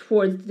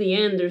towards the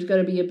end there's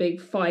going to be a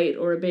big fight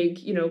or a big,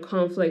 you know,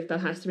 conflict that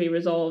has to be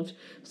resolved.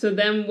 So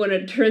then when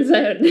it turns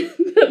out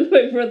that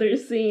my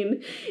brother's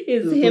scene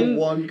is him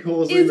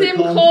causing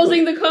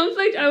the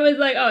conflict, I was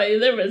like, oh,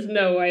 there was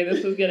no way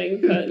this was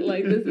getting cut.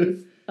 Like, this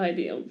is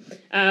ideal.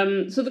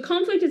 So the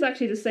conflict is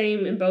actually the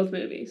same in both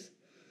movies.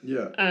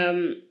 Yeah.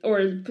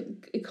 Or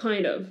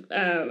kind of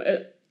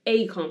a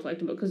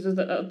conflict, because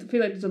I feel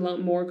like there's a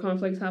lot more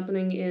conflicts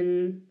happening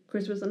in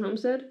Christmas and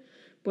Homestead.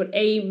 But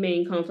a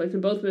main conflict in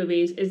both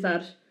movies is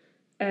that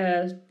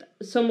a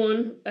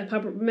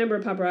member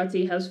of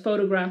paparazzi has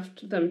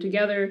photographed them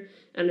together,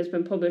 and it's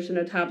been published in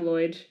a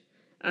tabloid,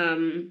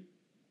 and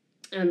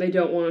they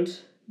don't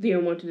want the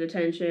unwanted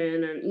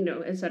attention, and, you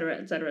know, etc.,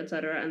 etc.,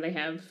 etc., and they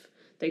have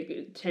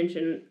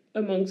tension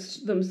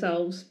amongst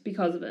themselves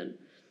because of it.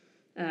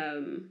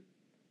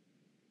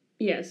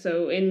 Yeah,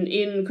 so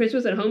in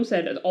Christmas at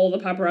Homestead, all the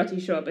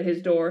paparazzi show up at his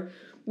door,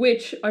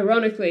 which,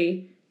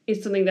 ironically,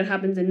 is something that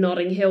happens in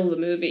Notting Hill, the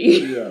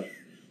movie. Yeah.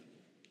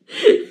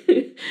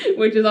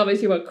 Which is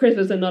obviously what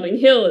Christmas in Notting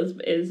Hill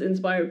is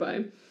inspired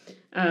by.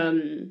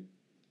 And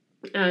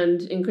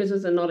in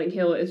Christmas in Notting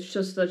Hill, it's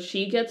just that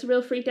she gets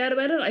real freaked out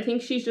about it. I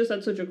think she's just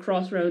at such a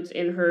crossroads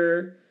in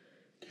her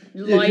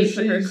life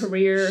and her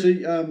career. I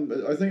think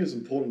it's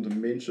important to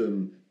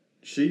mention,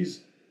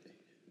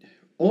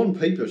 on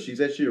paper,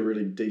 she's actually a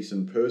really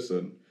decent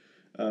person.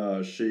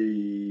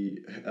 She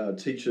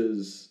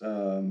teaches...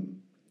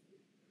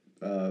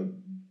 I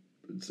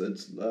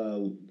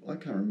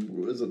can't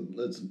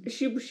remember.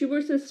 She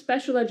works in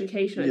special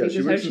education, I think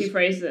is how she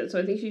phrases it. So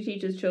I think she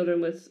teaches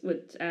children with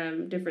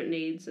different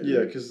needs.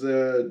 Yeah, because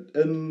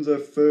in the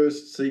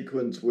first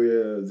sequence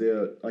where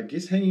they're, I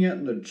guess, hanging out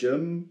in a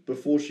gym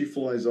before she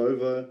flies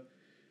over,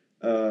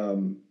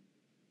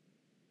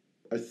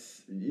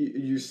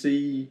 you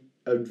see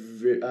a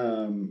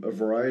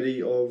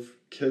variety of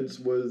kids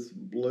with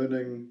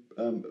learning.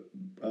 I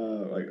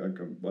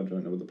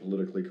don't know the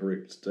politically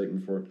correct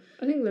statement for it.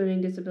 I think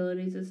learning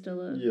disabilities is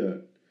still a... Yeah.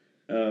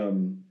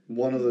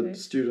 One of the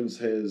students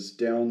has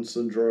Down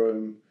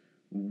syndrome.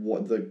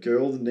 What the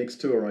girl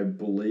next to her, I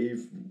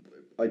believe,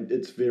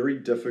 it's very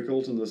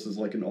difficult, and this is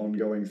like an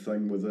ongoing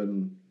thing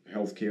within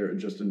healthcare and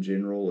just in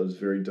general. It's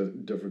very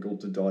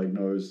difficult to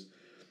diagnose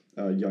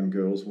young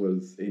girls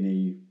with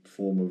any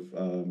form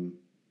of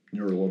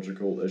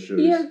neurological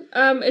issues. Yeah,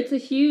 it's a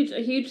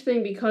huge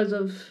thing because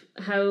of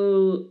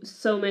how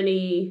so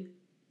many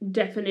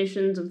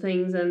definitions of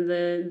things and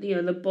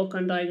the book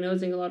on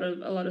diagnosing a lot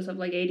of stuff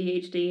like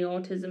ADHD,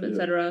 autism,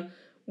 etc.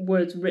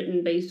 was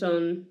written based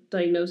on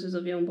diagnosis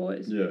of young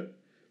boys. Yeah,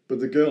 but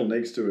the girl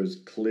next to her is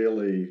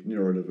clearly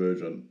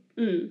neurodivergent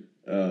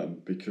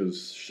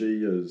because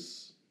she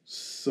is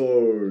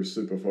so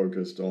super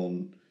focused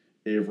on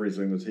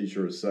everything the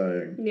teacher is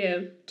saying.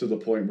 Yeah. To the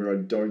point where I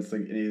don't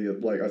think any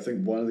of the, I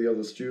think one of the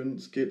other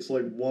students gets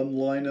like one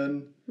line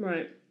in.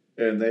 Right.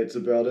 And that's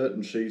about it,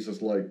 and she's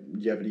just like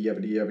yappity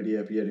yappity yappity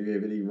yappity yappity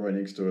yappity right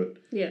next to it.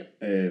 Yeah.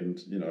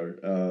 And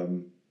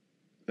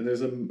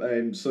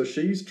and so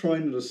she's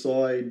trying to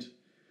decide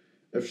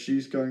if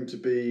she's going to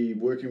be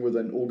working with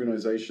an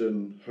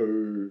organization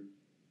who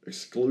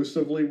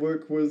exclusively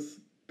work with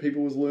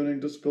people with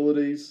learning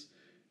disabilities,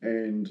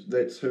 and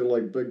that's her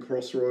like big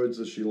crossroads.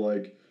 Is she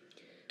like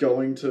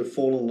going to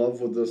fall in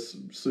love with this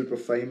super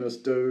famous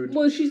dude?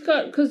 Well, she's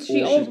got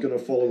she's going to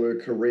follow her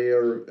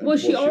career. Well,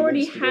 she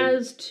already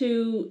has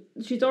to.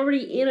 She's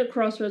already in a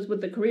crossroads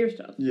with the career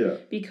stuff. Yeah.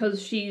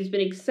 Because she's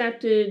been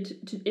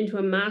accepted into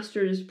a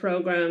master's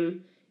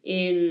program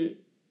in,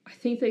 I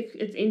think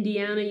it's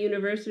Indiana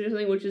University or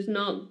something, which is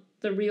not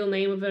the real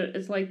name of it.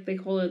 It's like they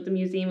call it the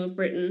Museum of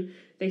Britain.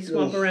 They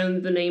swap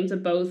around the names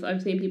of both.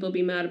 I've seen people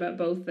be mad about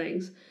both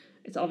things.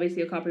 It's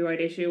obviously a copyright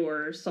issue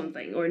or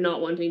something, or not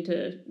wanting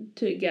to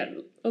get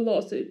a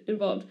lawsuit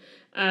involved.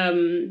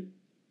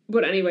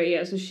 But anyway,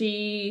 yeah, so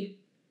she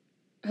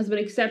has been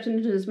accepted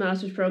into this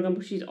master's program,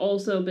 but she's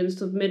also been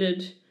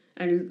submitted,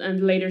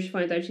 and later she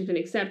finds out she's been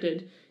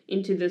accepted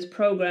into this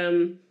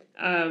program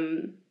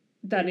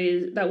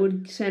that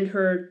would send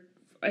her,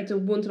 it's a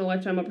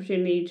once-in-a-lifetime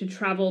opportunity to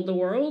travel the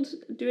world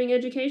doing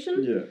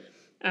education.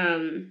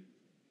 Yeah.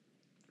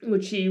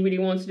 Which she really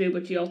wants to do,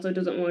 but she also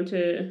doesn't want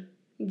to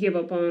give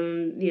up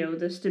on,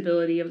 the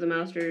stability of the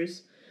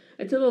masters.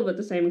 It's a little bit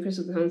the same in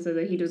Christopher Holmes said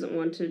that he doesn't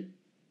want to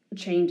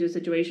change his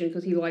situation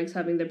because he likes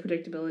having the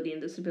predictability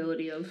and the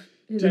stability of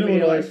his everyday life. Do you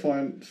know what I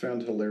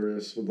found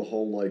hilarious with the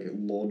whole like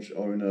lodge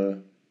owner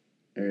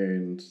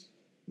and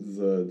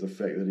the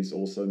fact that he's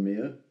also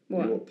mayor?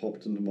 What? You know what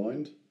popped into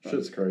mind?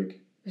 Schitt's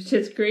Creek.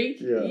 Schitt's Creek?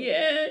 Yeah.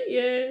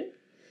 Yeah.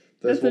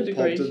 That's what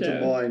popped into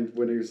mind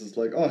when he was just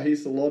like, oh,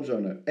 he's the lodge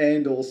owner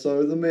and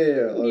also the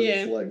mayor. I was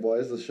just like, why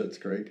is this Schitt's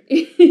Creek?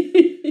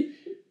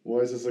 Why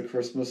is this a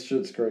Christmas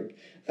Schitt's Creek?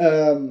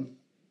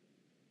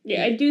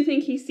 Yeah, I do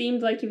think he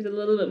seemed like he was a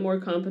little bit more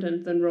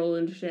competent than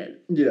Roland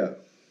Shit. Yeah.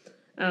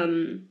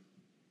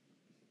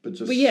 But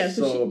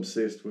so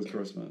obsessed with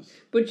Christmas.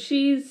 But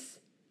she's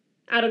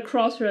at a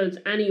crossroads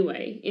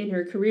anyway in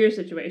her career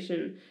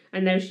situation,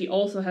 and now she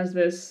also has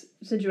this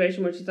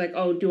situation where she's like,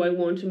 oh, do I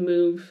want to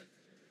move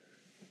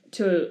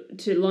to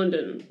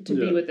London to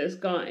be with this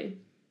guy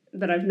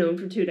that I've known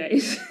for 2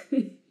 days?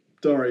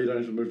 Don't worry, you don't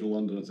have to move to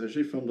London. It's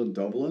actually filmed in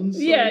Dublin. So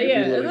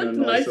that's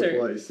nicer.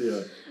 Place,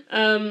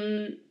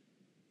 and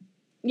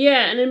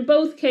in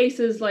both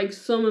cases, like,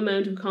 some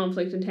amount of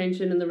conflict and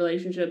tension in the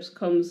relationships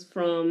comes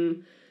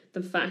from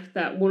the fact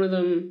that one of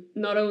them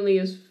not only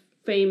is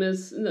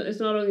famous, it's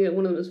not only that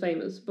one of them is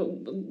famous, but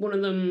one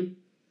of them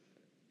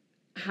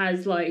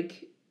has,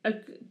 like,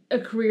 a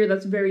career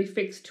that's very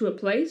fixed to a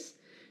place.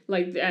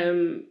 Like,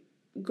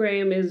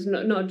 Graham is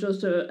not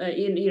just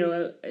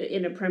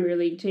in a Premier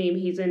League team.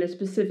 He's in a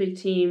specific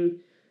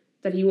team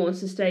that he wants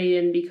to stay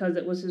in because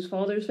it was his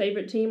father's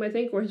favourite team, I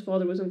think, or his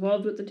father was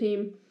involved with the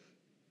team.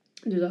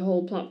 There's a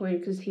whole plot point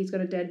because he's got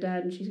a dead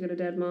dad and she's got a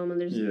dead mom,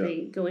 and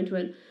they go into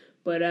it.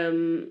 But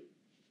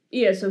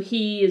so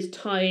he is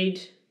tied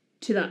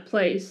to that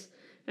place,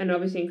 and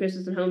obviously in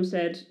Christensen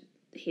Homestead,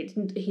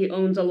 he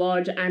owns a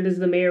lodge and is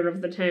the mayor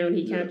of the town.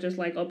 He can't just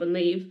like up and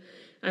leave.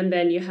 And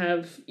then you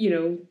have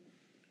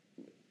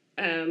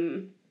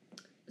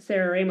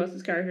Sarah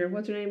Ramos's character,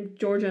 what's her name?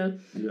 Georgia,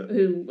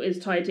 who is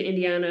tied to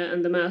Indiana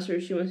and the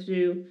Masters she wants to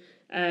do.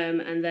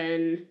 And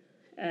then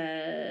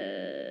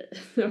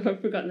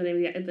I've forgotten the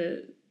name of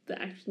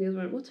the actress in the other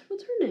one. What's her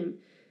name?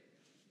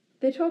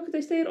 They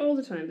say it all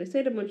the time. They say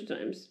it a bunch of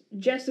times.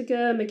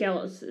 Jessica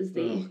McEllis is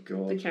the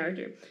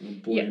character.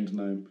 Bland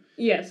name.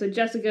 Yeah, so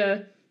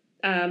Jessica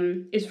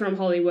is from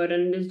Hollywood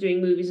and is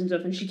doing movies and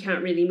stuff, and she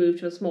can't really move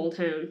to a small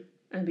town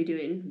and be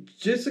doing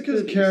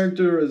Jessica's movies.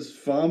 Character is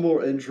far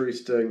more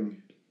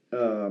interesting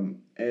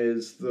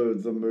as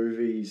the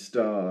movie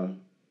star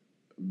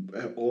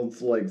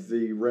of like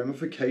the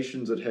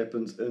ramifications that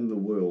happens in the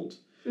world.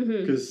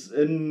 Because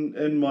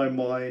in my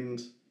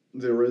mind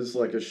there is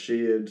like a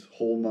shared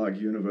Hallmark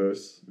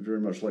universe,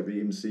 very much like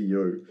the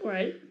MCU.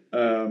 Right.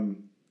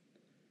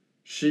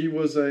 She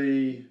was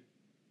like,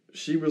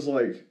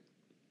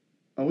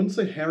 I wouldn't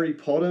say Harry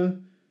Potter,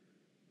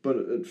 but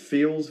it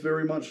feels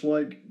very much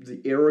like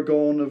the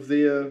Aragon of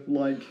their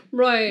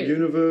right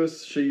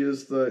universe. She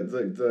is the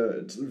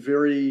it's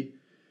very,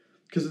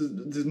 because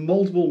there's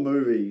multiple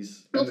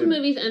movies.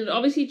 And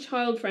obviously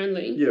child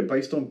friendly. Yeah,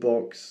 based on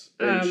books,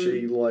 and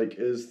she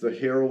is the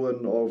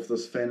heroine of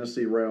this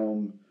fantasy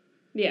realm.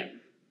 Yeah.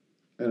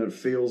 And it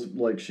feels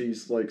like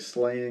she's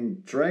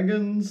slaying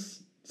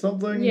dragons,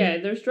 something. Yeah,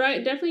 there's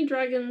definitely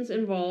dragons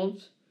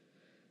involved.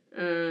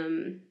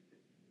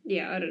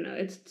 Yeah, I don't know.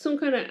 It's some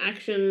kind of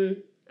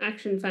action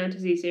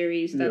fantasy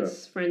series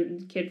that's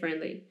kid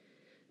friendly.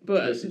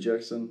 But Percy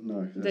Jackson,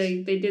 no.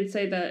 They did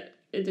say that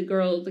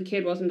the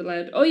kid wasn't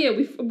allowed. Oh yeah,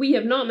 we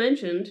have not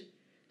mentioned.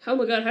 Oh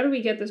my god, how did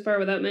we get this far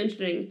without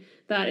mentioning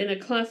that in a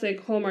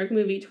classic Hallmark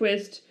movie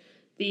twist,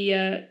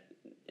 the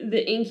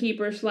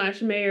innkeeper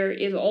 / mayor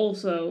is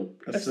also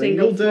a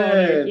single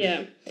father. dad.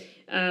 Yeah.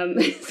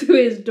 So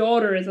his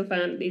daughter is a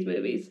fan of these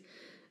movies.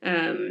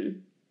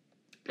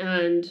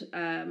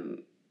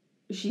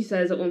 She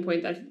says at one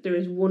point that there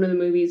is one of the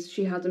movies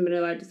she hasn't been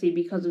allowed to see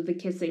because of the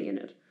kissing in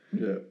it.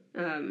 Yeah.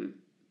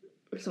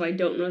 So I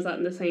don't know, is that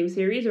in the same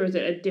series or is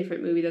it a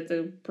different movie that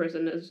the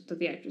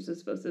actress is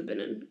supposed to have been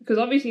in? Because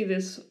obviously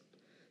this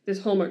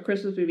Hallmark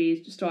Christmas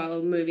movie style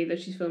of movie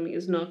that she's filming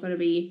is not going to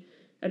be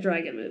a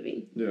dragon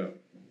movie. Yeah.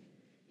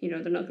 You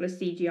know, they're not going to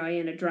CGI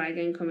in a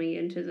dragon coming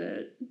into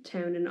the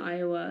town in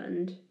Iowa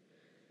and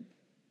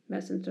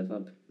messing stuff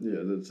up.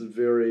 Yeah, it's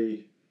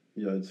very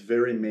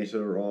meta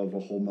of a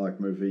Hallmark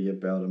movie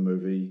about a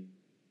movie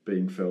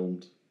being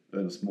filmed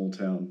in a small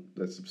town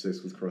that's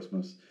obsessed with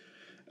Christmas.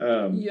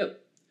 Yep.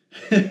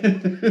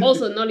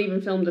 Also, not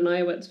even filmed in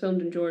Iowa, it's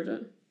filmed in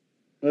Georgia.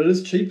 It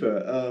is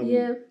cheaper.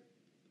 Yeah.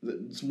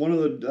 It's one of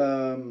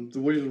the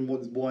reason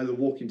why The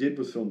Walking Dead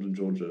was filmed in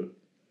Georgia.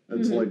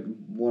 It's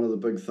one of the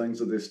big things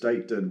that their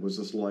state did was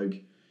just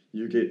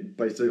you get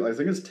basically, I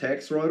think it's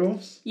tax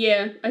write-offs.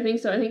 Yeah, I think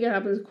so. I think it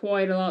happens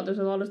quite a lot. There's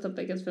a lot of stuff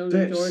that gets filmed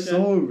in Georgia. That's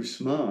so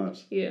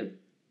smart. Yeah.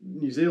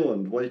 New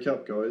Zealand, wake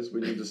up, guys.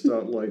 We need to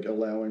start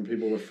allowing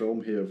people to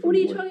film here. What are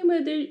you talking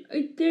about?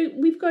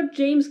 We've got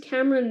James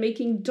Cameron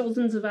making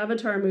dozens of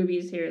Avatar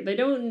movies here. They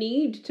don't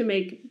need to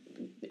make,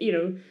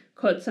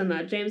 cuts on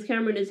that. James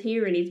Cameron is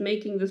here and he's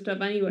making the stuff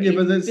anyway. Yeah,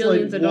 but that's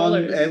billions of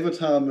dollars. One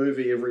Avatar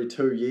movie every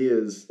 2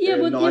 years. Yeah,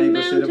 but the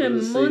amount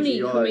of money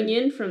CGI. coming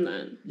in from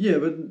that. Yeah,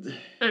 but...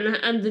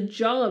 And the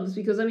jobs,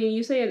 because,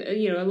 you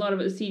say, a lot of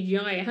it is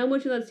CGI. How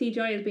much of that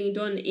CGI is being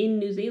done in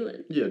New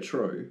Zealand? Yeah,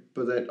 true.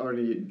 But that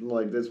only,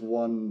 that's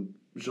one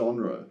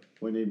genre.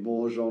 We need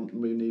more genre.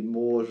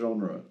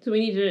 So we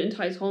need to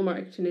entice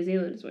Hallmark to New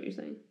Zealand, is what you're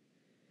saying.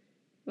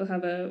 We'll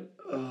have a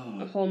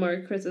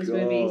Hallmark Christmas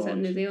movie set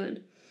in New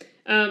Zealand.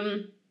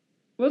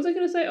 What was I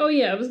going to say? Oh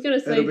yeah, I was going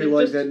to say... It'll be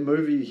like that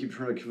movie you keep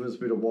trying to convince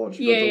me to watch.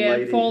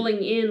 Yeah,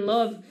 Falling in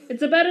Love.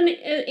 It's about an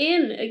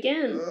inn,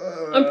 again.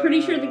 I'm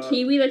pretty sure the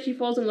Kiwi that she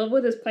falls in love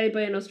with is played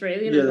by an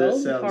Australian as well. Yeah,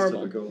 that sounds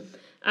horrible. typical.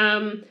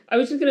 I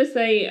was just going to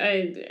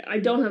say, I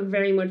don't have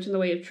very much in the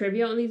way of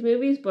trivia on these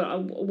movies,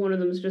 but one of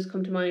them has just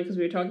come to mind because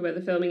we were talking about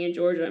the filming in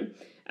Georgia.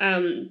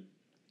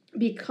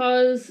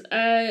 Because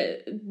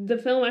the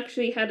film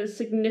actually had a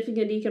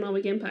significant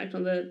economic impact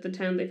on the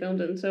town they filmed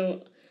in,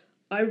 so...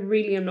 I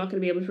really am not going to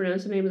be able to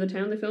pronounce the name of the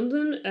town they filmed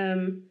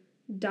in.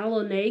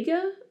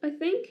 Dahlonega, I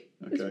think.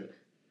 Okay.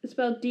 It's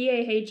spelled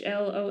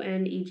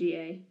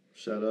Dahlonega.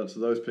 Shout out to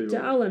those people.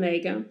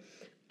 Dahlonega.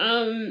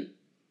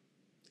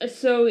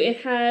 So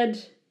it had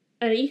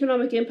an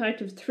economic impact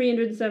of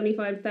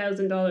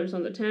 $375,000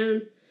 on the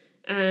town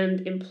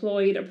and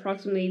employed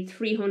approximately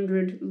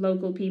 300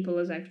 local people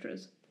as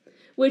extras.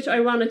 Which,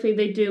 ironically,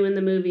 they do in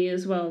the movie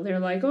as well. They're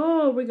like,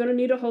 oh, we're going to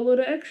need a whole load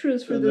of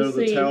extras for this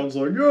scene. And the town's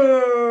like,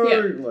 oh! Yeah.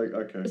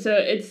 Okay. So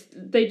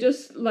they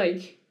just,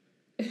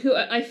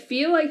 I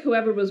feel like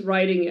whoever was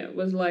writing it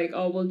was like,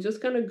 oh, we'll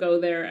just kind of go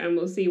there and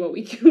we'll see what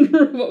we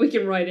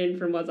can write in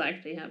from what's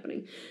actually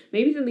happening.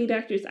 Maybe the lead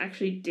actors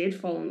actually did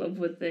fall in love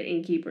with the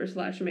innkeeper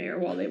 / mayor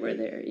while they were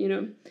there,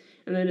 And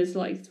then it's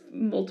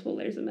multiple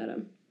layers of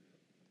meta.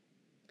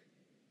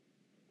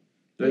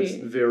 That's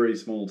a very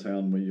small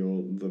town where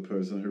you're the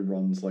person who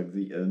runs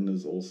the inn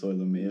is also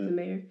the mayor. The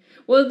mayor.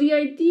 Well, the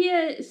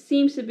idea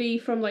seems to be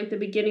from the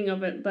beginning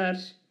of it that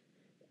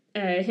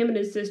him and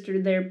his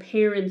sister, their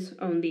parents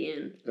own the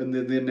inn. And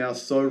then they're now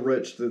so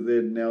rich that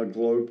they're now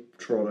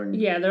globe-trotting.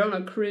 Yeah, they're on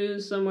a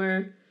cruise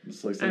somewhere.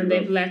 And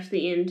they've left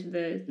the inn to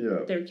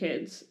their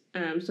kids.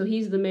 So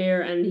he's the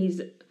mayor and I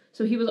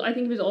think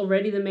he was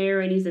already the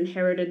mayor and he's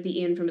inherited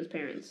the inn from his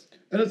parents.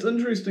 And it's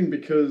interesting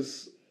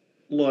because,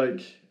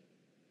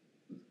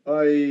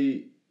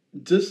 I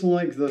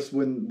dislike this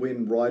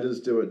when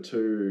writers do it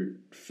to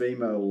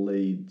female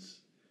leads,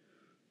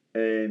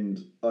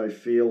 and I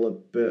feel a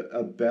bit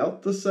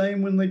about the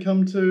same when they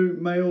come to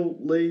male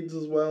leads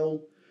as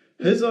well.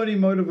 His only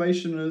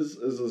motivation is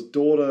his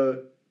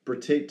daughter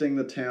protecting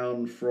the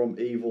town from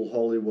evil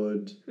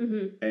Hollywood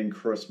and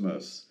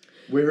Christmas.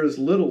 Whereas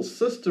little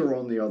sister,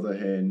 on the other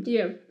hand,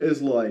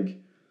 is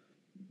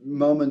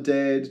Mum and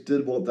Dad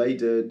did what they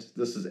did.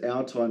 This is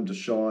our time to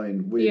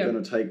shine. We're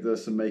going to take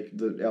this and make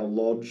our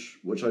lodge,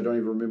 which I don't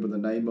even remember the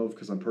name of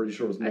because I'm pretty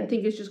sure it's not. I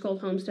think it's just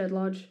called Homestead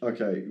Lodge.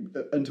 Okay,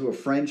 into a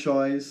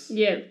franchise.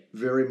 Yeah.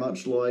 Very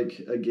much like,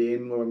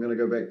 again, what I'm going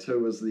to go back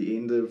to is the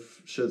end of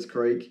Schitt's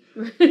Creek.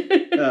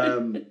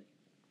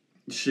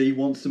 She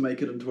wants to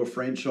make it into a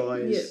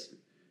franchise.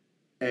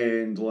 Yeah.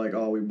 And like,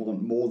 oh, we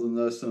want more than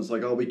this. And it's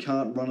like, oh, we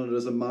can't run it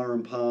as a ma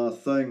and pa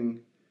thing.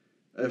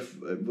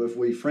 If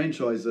we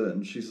franchise it,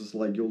 and she's just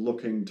like, you're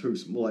looking too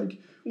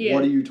like,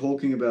 what are you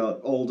talking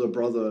about? Older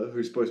brother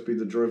who's supposed to be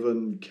the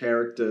driven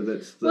character.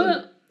 That's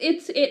the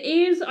it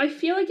is. I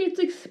feel like it's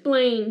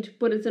explained,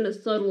 but it's in a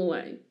subtle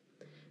way,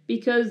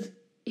 because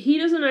he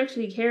doesn't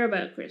actually care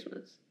about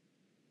Christmas.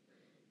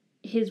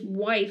 His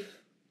wife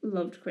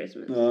loved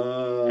Christmas,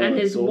 and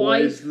his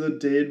wife, the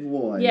dead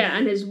wife. Yeah,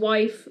 and his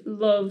wife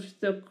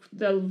loved the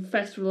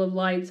Festival of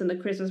Lights and the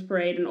Christmas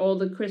parade and all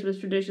the Christmas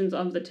traditions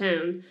of the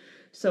town.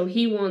 So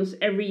he wants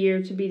every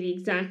year to be the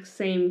exact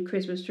same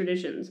Christmas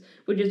traditions,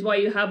 which is why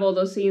you have all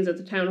those scenes at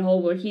the town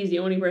hall where he's the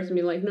only person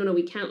being like, no,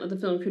 we can't let the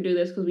film crew do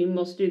this because we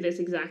must do this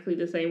exactly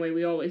the same way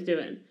we always do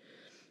it.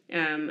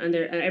 And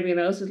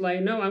everyone else is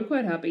like, no, I'm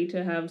quite happy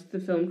to have the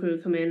film crew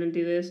come in and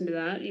do this and do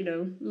that,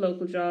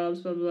 local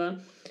jobs, blah, blah, blah.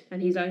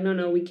 And he's like,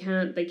 no, we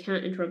can't, they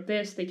can't interrupt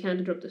this, they can't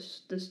interrupt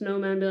the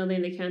snowman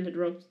building, they can't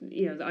interrupt,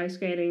 the ice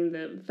skating,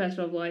 the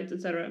Festival of Lights,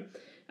 etc.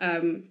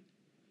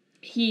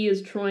 He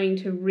is trying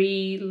to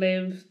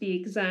relive the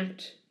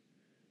exact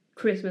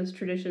Christmas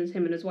traditions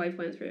him and his wife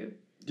went through.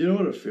 Do you know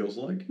what it feels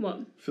like?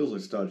 What? It feels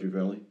like Stardew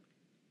Valley.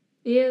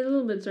 Yeah, a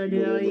little bit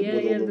Stardew Valley.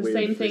 Yeah. The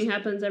same thing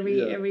happens every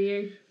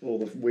year. All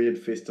the weird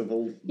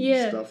festival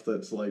stuff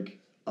that's like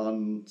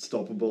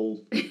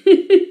unstoppable.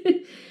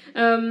 It's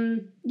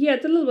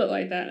a little bit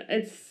like that.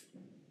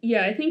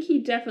 I think he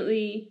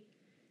definitely...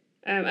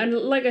 and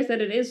like I said,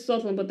 it is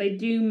subtle, but they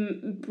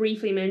do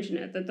briefly mention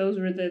it, that those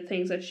were the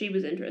things that she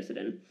was interested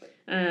in.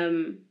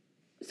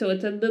 So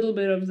it's a little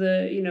bit of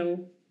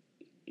the,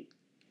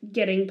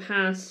 getting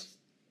past,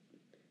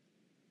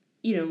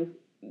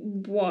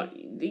 what,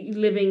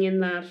 living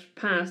in that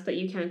past that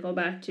you can't go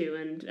back to,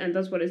 and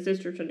that's what his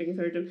sister tried to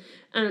encourage him.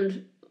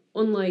 And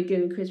unlike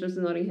in Christmas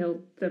in Notting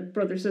Hill, the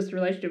brother-sister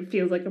relationship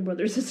feels like a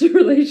brother-sister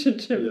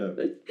relationship.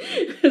 Yeah.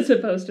 As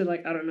opposed to,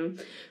 like, I don't know.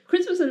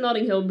 Christmas in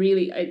Notting Hill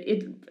really,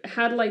 it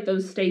had, like,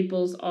 those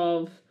staples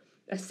of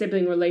a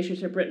sibling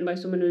relationship written by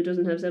someone who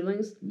doesn't have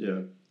siblings.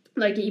 Yeah.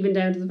 Like, even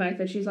down to the fact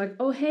that she's like,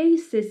 oh, hey,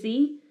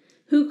 sissy.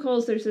 Who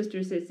calls their sister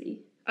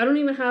sissy? I don't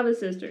even have a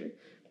sister.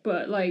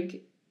 But,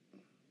 like,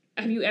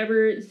 have you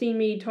ever seen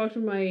me talk to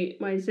my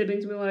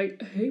siblings and be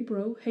like, hey,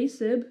 bro, hey,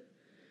 sib?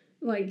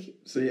 Like,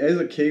 see, as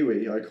a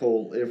Kiwi, I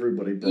call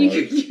everybody bro.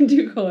 You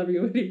do call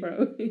everybody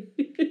bro.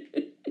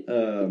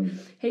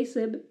 Hey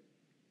Sib.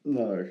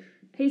 No.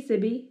 Hey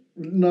Sibby.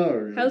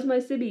 No. How's my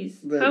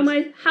Sibbies? How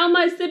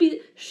my Sibbies?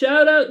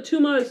 Shout out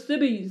to my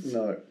Sibbies.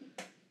 No.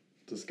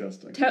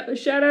 Disgusting.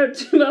 Shout out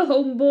to my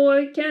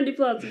homeboy Candy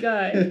Floss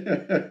guy.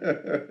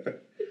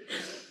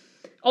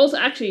 Also,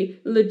 actually,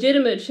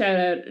 legitimate shout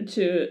out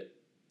to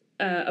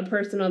a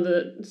person on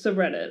the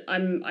subreddit.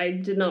 I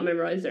did not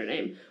memorize their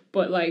name,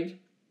 but like.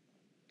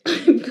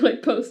 I've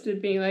like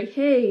posted being like,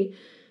 hey,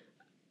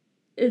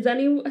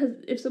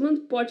 if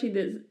someone's watching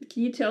this,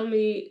 can you tell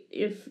me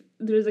if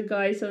there's a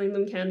guy selling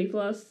them candy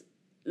floss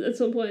at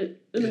some point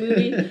in the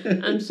movie?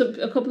 And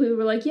a couple of people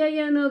were like,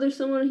 yeah, no, there's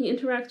someone, he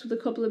interacts with a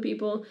couple of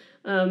people.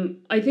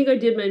 I think I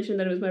did mention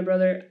that it was my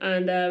brother,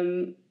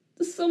 and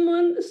some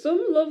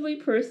lovely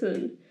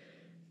person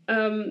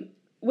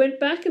went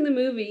back in the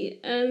movie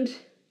and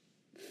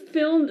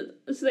filmed,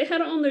 so they had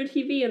it on their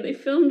TV and they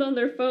filmed on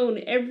their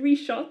phone every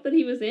shot that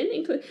he was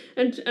in,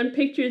 and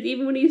pictures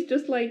even when he's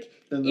just like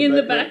in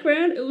the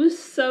background. It was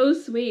so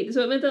sweet.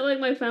 So it meant that like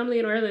my family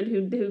in Ireland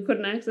who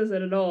couldn't access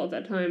it at all at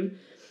that time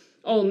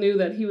all knew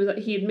that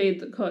he had made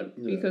the cut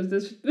because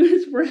this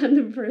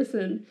random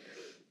person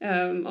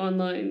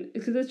online,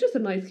 because it's just a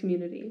nice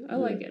community. I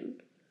like it.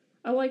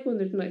 I like when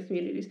there's nice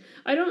communities.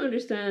 I don't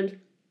understand.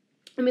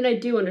 I mean, I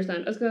do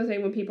understand. I was gonna say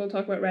when people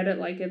talk about Reddit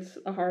like it's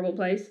a horrible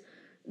place.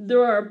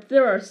 There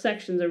are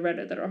sections of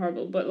Reddit that are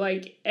horrible, but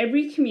like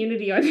every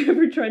community I've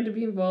ever tried to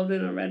be involved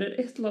in on Reddit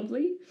is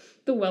lovely.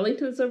 The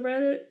Wellington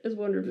subreddit is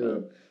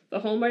wonderful. Yeah. The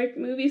Hallmark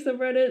movie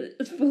subreddit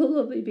is full of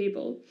lovely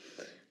people.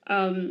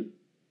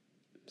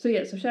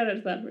 So shout out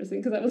to that person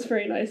because that was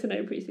very nice and I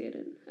appreciate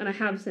it. And I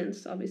have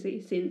since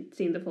obviously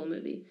seen the full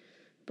movie,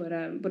 but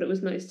it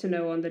was nice to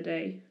know on the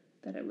day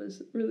that it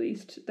was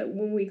released that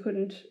when we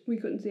couldn't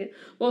see it.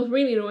 What's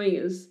really annoying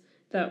is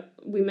that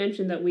we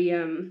mentioned that we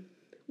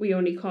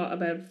only caught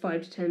about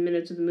 5 to 10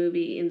 minutes of the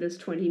movie in this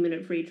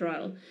 20-minute free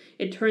trial.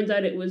 It turns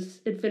out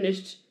it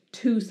finished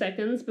 2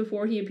 seconds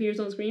before he appears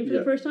on screen for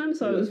the first time,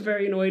 so I was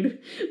very annoyed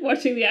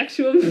watching the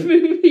actual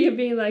movie and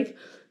being like,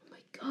 oh my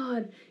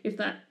god, if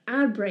that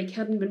ad break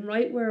hadn't been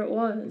right where it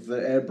was. If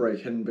the ad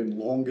break hadn't been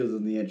longer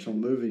than the actual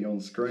movie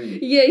on screen.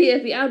 Yeah,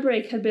 if the ad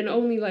break had been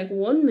only like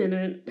 1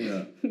 minute,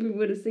 we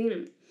would have seen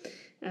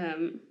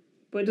him.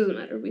 But it doesn't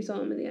matter, we saw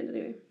him in the end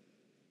anyway.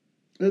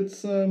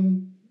 It's,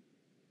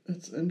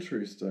 It's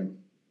interesting.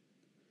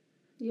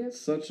 Yeah. It's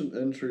such an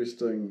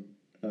interesting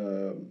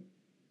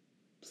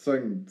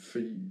thing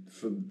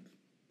for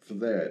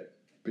that,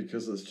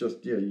 because it's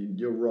just, yeah,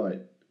 you're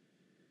right.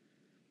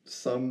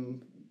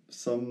 Some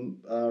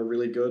are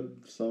really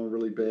good, some are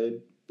really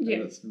bad. Yeah.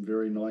 And it's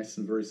very nice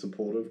and very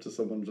supportive to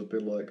someone just be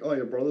like, oh,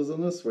 your brother's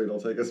in this? Sweet, I'll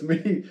take as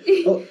many.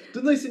 Oh,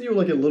 didn't they send you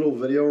like a little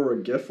video or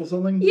a GIF or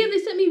something? Yeah, they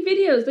sent me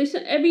videos. They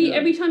sent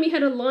every time he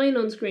had a line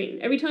on screen,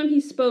 every time he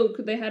spoke,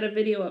 they had a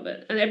video of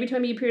it, and every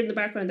time he appeared in the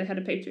background, they had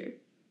a picture.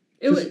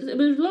 It was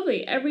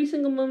lovely. Every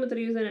single moment that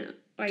he was in it,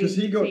 because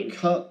he got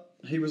cut.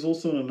 He was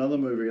also in anher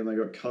movie, and they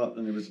got cut,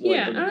 and it was like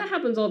and that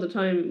happens all the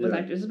time with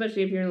actors,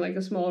 especially if you're in like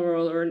a small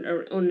role or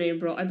an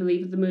unnamed role. I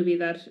believe the movie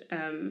that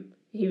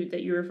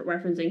that you're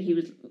referencing, he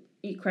was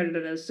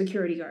credited as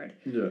security guard.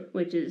 Yeah,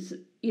 which is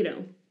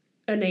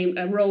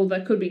a role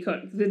that could be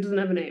cut because it doesn't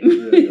have a name.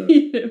 Yeah.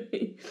 You know what I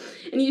mean?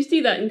 And you see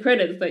that in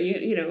credits that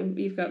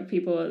you've got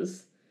people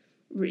as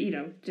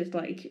just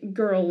like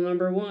girl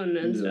number one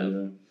and stuff.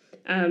 Yeah.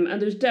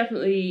 And there's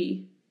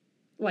definitely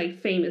like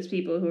famous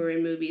people who are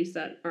in movies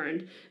that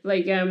aren't.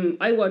 Like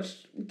I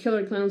watched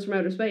Killer Clowns from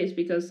Outer Space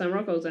because Sam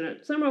Rockwell's in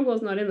it. Sam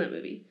Rockwell's not in that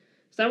movie.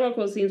 Sam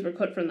Rockwell's scenes were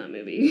cut from that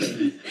movie.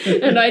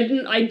 And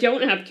I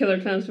don't have Killer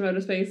Clowns from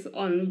Outer Space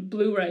on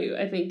Blu-ray,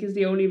 I think, is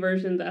the only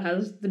version that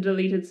has the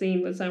deleted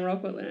scene with Sam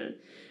Rockwell in it.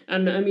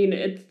 And I mean,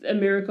 it's a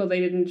miracle they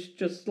didn't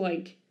just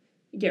like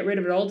get rid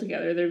of it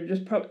altogether. They're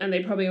just and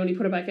they probably only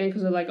put it back in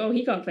because they're like, oh,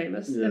 he got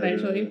famous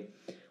eventually.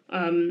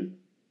 Yeah.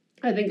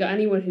 I think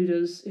anyone who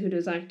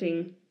does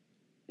acting,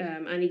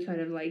 any kind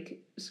of like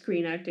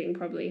screen acting,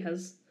 probably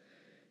has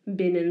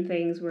been in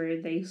things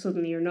where they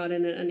suddenly are not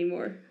in it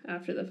anymore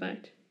after the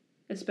fact.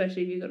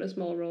 Especially if you got a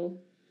small role,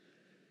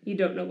 you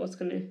don't know what's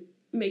going to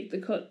make the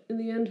cut in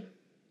the end.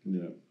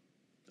 Yeah.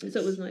 So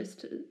it was nice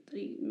that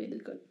he made the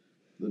cut.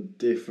 There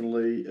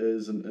definitely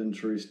is an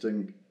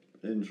interesting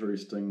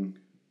industry.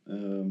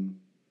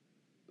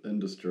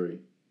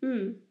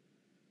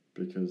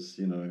 Because,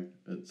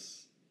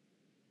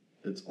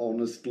 it's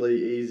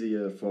honestly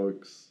easier,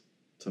 folks,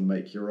 to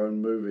make your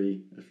own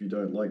movie if you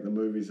don't like the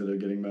movies that are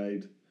getting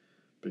made.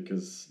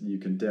 Because you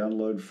can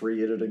download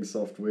free editing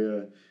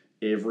software.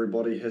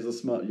 Everybody has a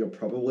you're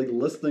probably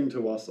listening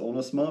to us on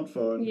a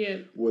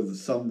smartphone with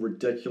some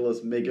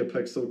ridiculous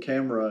megapixel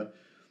camera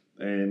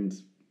and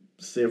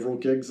several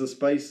gigs of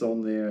space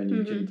on there, and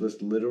you can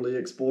just literally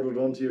export it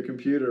onto your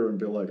computer and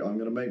be like, I'm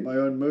going to make my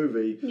own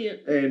movie. Yeah.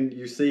 And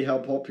you see how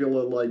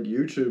popular like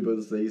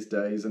YouTubers these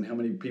days and how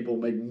many people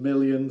make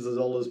millions of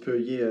dollars per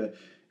year,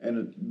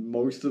 and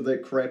most of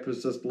that crap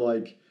is just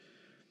like,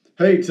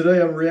 hey, today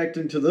I'm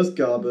reacting to this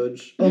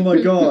garbage. Oh my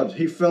god,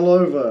 he fell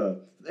over.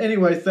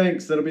 Anyway,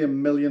 thanks. That'll be $1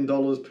 million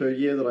per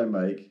year that I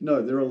make.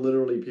 No, there are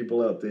literally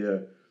people out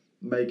there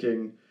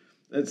making.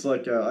 It's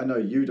like I know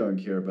you don't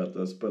care about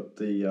this, but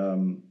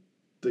the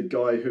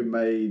guy who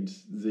made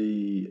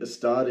the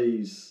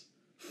Astartes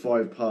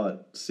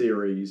 5-part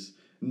series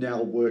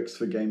now works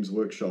for Games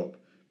Workshop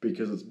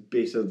because it's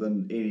better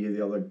than any of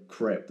the other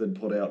crap they'd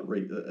put out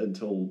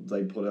until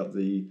they put out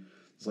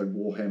it's like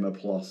Warhammer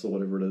Plus or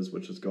whatever it is,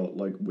 which has got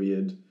like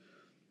weird,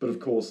 but of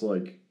course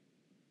like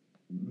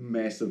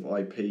massive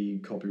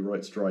IP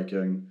copyright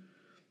striking.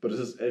 But it's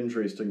just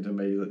interesting to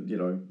me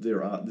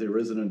that there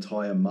is an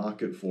entire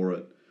market for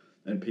it,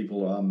 and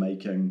people are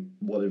making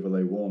whatever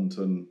they want.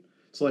 And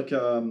it's like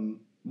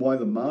why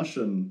The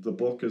Martian, the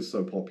book, is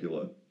so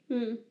popular.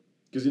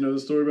 Because you know the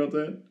story about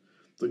that?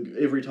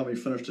 Every time he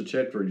finished a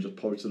chapter, he just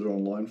posted it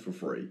online for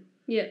free.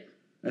 Yeah.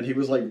 And he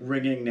was like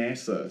ringing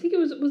NASA. I think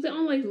was it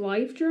on like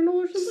LiveJournal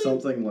or something?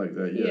 Something like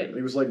that, yeah.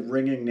 He was like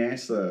ringing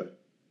NASA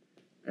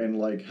and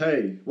like,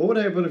 hey, what would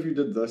happen if you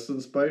did this in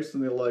space?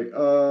 And they're like,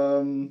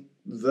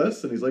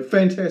 this? And he's like,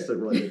 fantastic,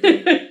 right?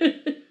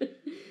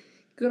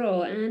 Good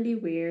old Andy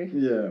Weir.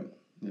 Yeah.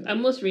 I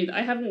must read.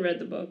 I haven't read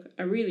the book.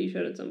 I really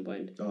should at some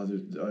point. Oh,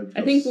 dude,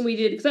 I think when we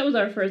did, because that was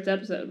our first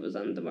episode, was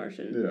on The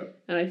Martian. Yeah.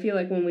 And I feel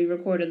like when we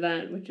recorded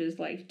that, which is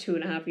like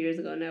 2.5 years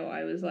ago now,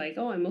 I was like,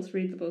 oh, I must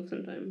read the book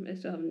sometime. I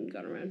still haven't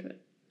gotten around to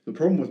it. The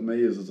problem with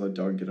me is I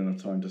don't get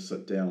enough time to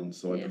sit down,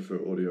 so I prefer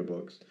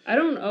audiobooks. I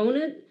don't own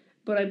it,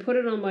 but I put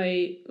it on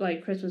my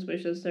like Christmas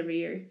wish list every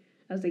year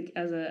as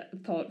a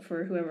thought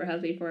for whoever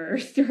has me for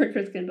Stuart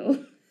Chris Kindle.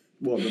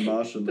 What, The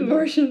Martian? The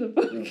Martian, the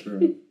book. That's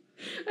right.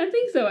 I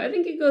think so. I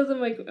think it goes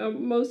in like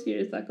most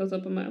years that goes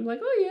up in my. I'm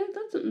like, oh yeah,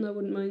 that's something I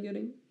wouldn't mind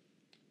getting,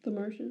 The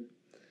Martian.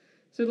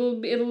 So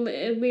it'll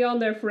be on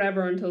there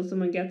forever until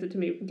someone gets it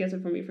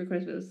for me for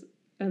Christmas,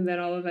 and then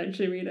I'll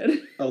eventually read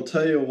it. I'll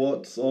tell you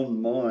what's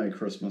on my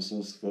Christmas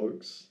list,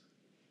 folks.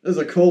 There's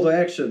a call to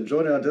action.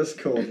 Join our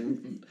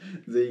Discord.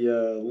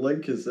 The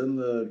link is in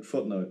the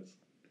footnotes.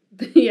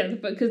 Yeah,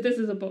 because this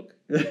is a book.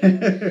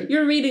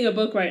 You're reading a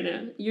book right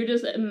now. You're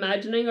just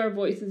imagining our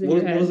voices in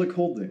your head. What is it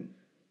called then?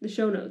 The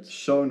show notes.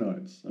 Show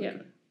notes. Okay. Yeah.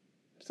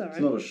 Sorry.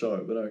 It's not a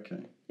show, but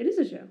okay. It is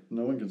a show.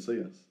 No one can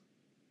see us.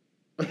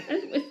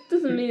 It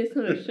doesn't mean it's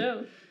not a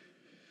show.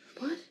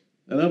 What?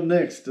 And up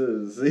next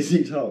is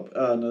ZZ Top.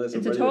 No, that's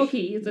it's a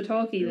talkie. It's a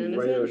talkie then,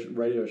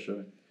 radio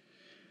show.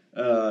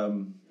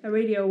 A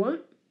radio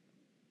what?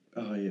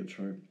 Oh, yeah,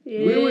 true.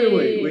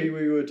 Yay.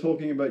 We were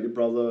talking about your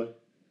brother,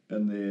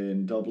 and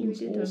then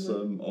Dublin's We did talk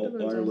awesome. about-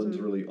 Dublin's Ireland's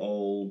awesome. really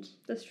old.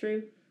 That's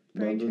true.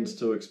 Very London's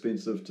too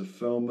expensive to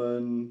film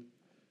in.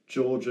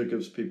 Georgia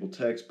gives people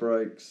tax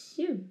breaks.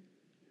 Yeah.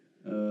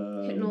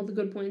 Hitting all the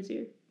good points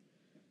here.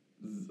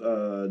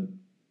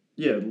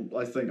 Yeah,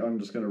 I think I'm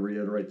just going to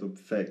reiterate the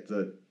fact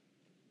that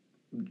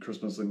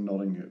Christmas in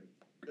Notting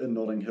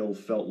Hill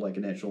felt like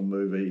an actual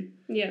movie.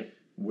 Yeah.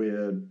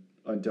 Where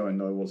I don't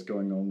know what's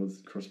going on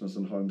with Christmas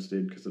in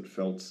Homestead because it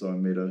felt so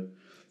meta.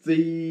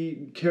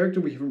 The character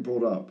we haven't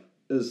brought up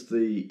is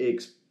the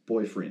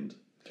ex-boyfriend.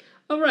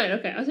 Oh, right,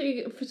 okay. I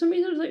thought for some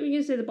reason I was like, we were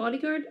going to say the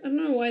bodyguard. I don't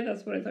know why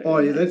that's what I thought. Oh,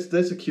 yeah,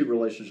 that's a cute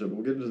relationship.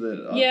 We'll get into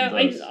that after yeah,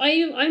 this.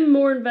 I'm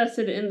more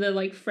invested in the,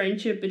 like,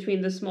 friendship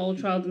between the small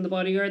child and the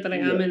bodyguard than I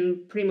am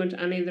in pretty much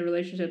any of the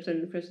relationships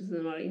in Christmas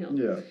in Notting Hill.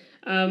 Yeah.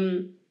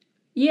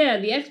 Yeah,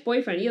 the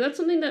ex-boyfriend. Yeah, that's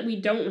something that we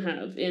don't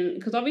have in...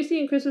 Because obviously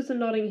in Christmas in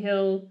Notting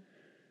Hill,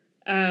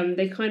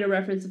 they kind of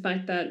reference the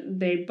fact that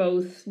they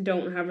both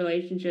don't have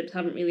relationships,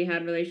 haven't really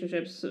had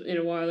relationships in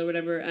a while or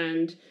whatever,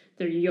 and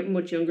their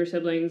much younger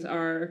siblings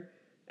are...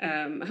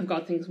 have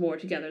got things more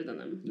together than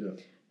them. Yeah.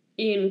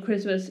 In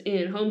Christmas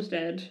in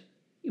Homestead,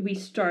 we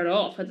start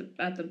off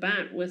at the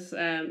bat with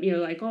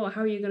like, oh,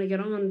 how are you going to get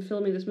on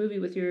filming this movie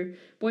with your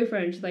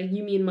boyfriend? She's like,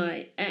 you mean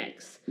my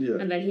ex? Yeah.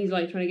 And then he's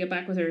like trying to get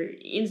back with her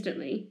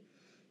instantly,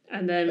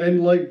 and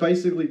like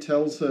basically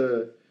tells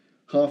her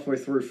halfway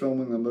through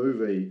filming the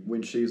movie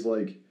when she's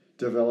like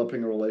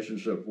developing a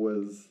relationship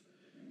with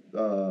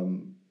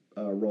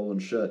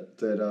Roland Shit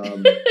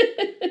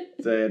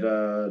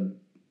that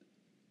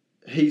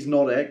he's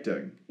not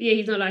acting. Yeah,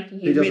 he's not acting.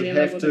 He doesn't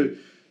have to,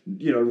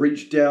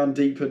 reach down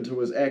deep into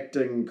his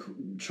acting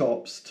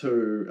chops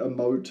to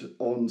emote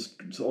on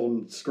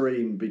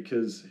screen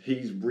because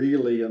he's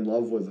really in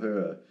love with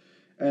her.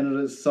 And it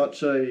is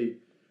such a...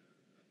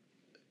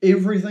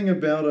 Everything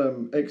about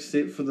him,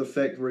 except for the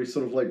fact where he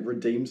sort of like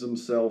redeems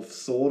himself,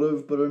 sort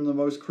of, but in the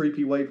most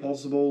creepy way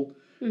possible,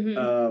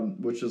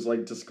 which is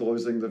like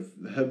disclosing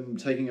him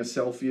taking a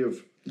selfie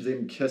of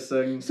them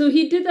kissing. So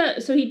he did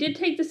that. So he did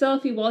take the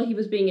selfie while he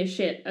was being a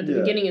shit at the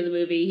beginning of the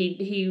movie.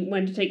 He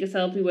went to take a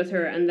selfie with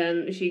her, and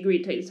then she agreed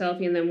to take the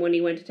selfie. And then when he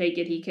went to take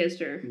it, he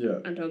kissed her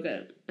and took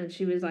it, and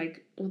she was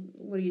like,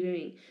 "What are you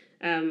doing?"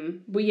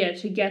 But yeah,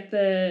 to get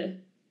the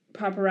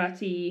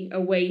paparazzi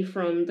away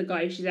from the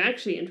guy she's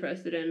actually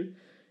interested in,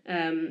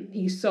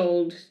 he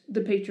sold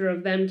the picture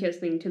of them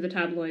kissing to the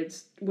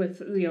tabloids with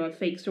a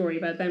fake story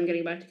about them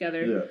getting back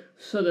together,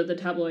 so that the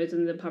tabloids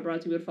and the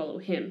paparazzi would follow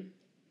him.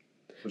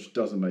 Which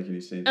doesn't make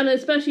any sense. And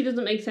especially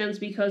doesn't make sense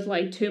because,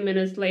 like, 2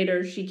 minutes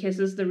later, she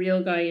kisses the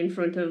real guy in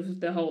front of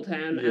the whole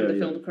town and the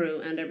film crew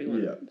and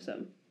everyone. Yeah.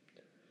 So,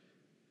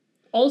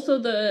 also,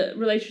 the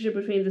relationship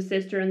between the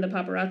sister and the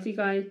paparazzi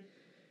guy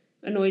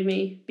annoyed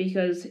me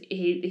because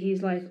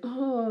he's like,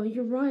 oh,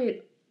 you're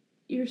right.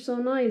 You're so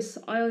nice.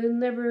 I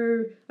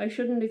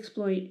shouldn't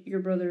exploit your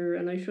brother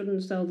and I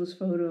shouldn't sell this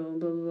photo,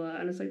 blah, blah, blah.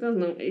 And it's like,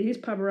 he's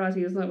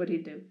paparazzi. That's not what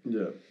he'd do.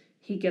 Yeah.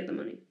 He'd get the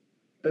money.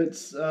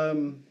 It's,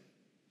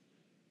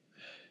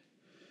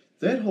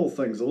 that whole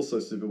thing's also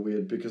super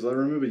weird because I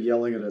remember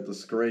yelling it at the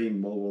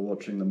screen while we're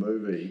watching the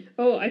movie.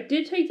 Oh, I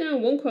did take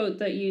down one quote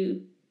that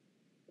you...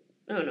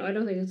 Oh, no, I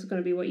don't think it's going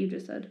to be what you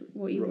just said,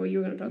 what you were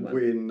going to talk about.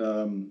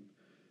 When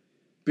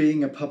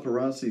being a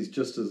paparazzi is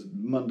just his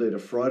Monday to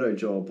Friday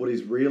job, what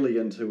he's really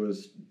into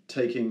is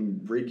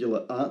taking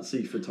regular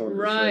artsy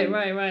photography.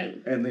 Right.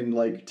 And then,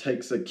 like,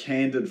 takes a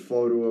candid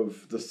photo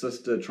of the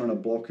sister trying to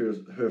block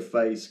her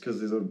face because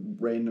there's a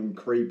random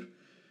creep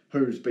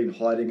who's been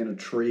hiding in a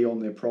tree on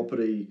their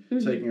property,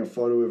 taking a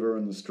photo of her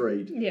in the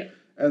street. Yeah.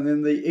 And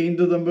then the end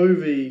of the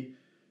movie,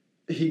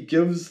 he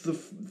gives the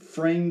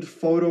framed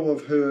photo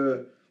of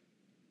her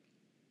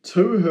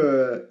to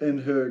her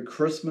in her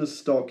Christmas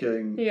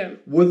stocking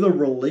with a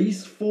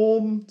release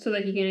form. So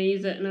that he can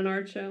use it in an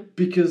art show.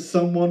 Because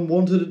someone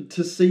wanted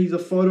to see the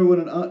photo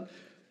in an art...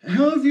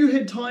 How have you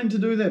had time to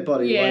do that,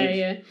 buddy?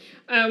 Yeah.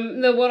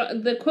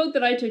 The quote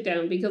that I took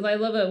down, because I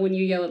love it when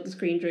you yell at the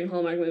screen during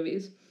Hallmark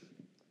movies,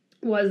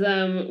 was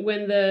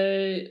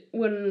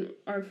when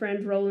our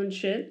friend Roland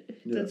Shit,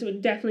 that's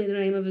definitely the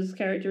name of his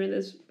character in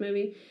this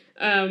movie,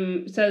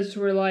 says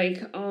to her,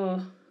 like,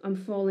 oh, I'm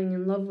falling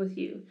in love with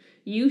you.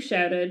 You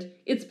shouted,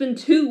 it's been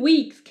 2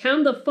 weeks,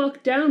 calm the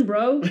fuck down,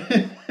 bro.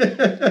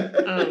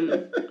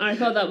 I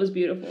thought that was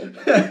beautiful.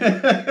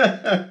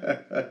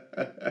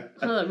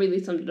 That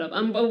really summed it up.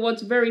 But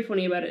what's very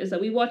funny about it is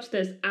that we watched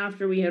this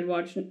after we had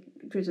watched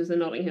Christmas in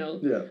Notting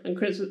Hill. Yeah. And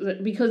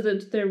because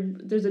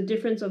there's a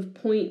difference of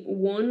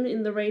 0.1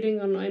 in the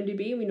rating on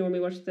IMDb. We normally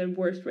watch the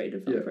worst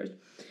rated film first.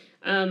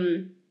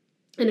 And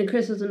in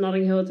Christmas in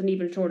Notting Hill, it's an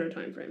even shorter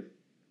time frame.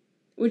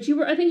 Which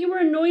I think you were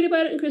annoyed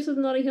about it in Christmas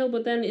in Notting Hill,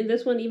 but then in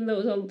this one, even though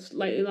it was a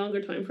slightly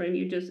longer time frame,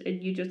 you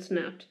just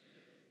snapped.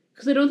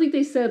 Because I don't think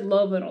they said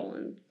love at all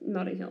in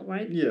Notting Hill,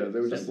 right? Yeah, they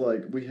were just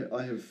like,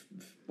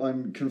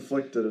 I'm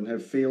conflicted and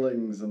have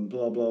feelings and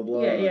blah, blah,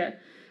 blah. Yeah.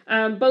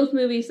 Both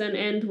movies then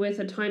end with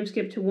a time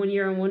skip to 1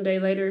 year and 1 day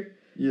later.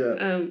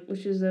 Yeah.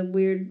 Which is a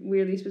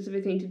weirdly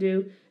specific thing to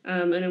do.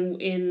 And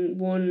in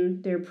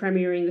one, they're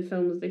premiering the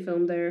films they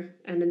filmed there,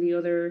 and in the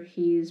other,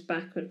 he's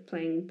back with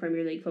playing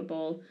Premier League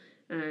football.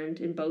 And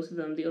in both of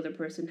them, the other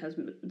person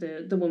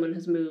the woman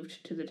has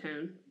moved to the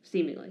town,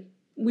 seemingly.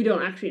 We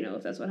don't actually know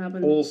if that's what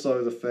happened.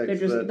 Also, the fact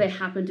that they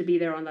happen to be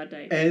there on that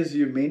day. As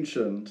you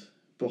mentioned,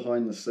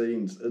 behind the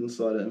scenes,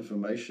 insider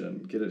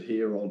information. Get it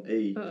here on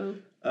E.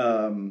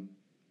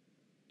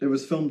 It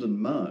was filmed in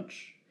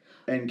March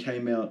and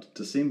came out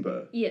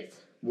December. Yes.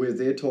 Where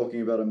they're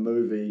talking about a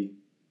movie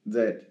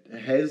that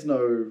has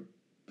no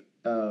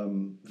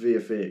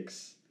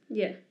VFX.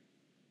 Yeah.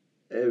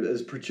 It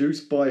is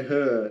produced by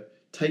her.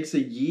 Takes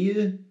a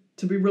year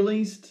to be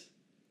released.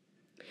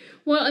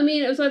 Well, I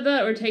mean, it was like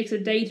that, or it takes a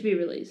day to be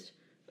released.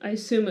 I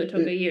assume it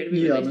took a year to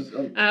be released.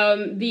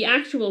 The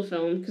actual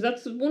film, because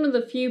that's one of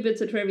the few bits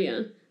of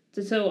trivia.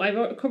 So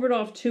I've covered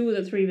off 2 of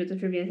the 3 bits of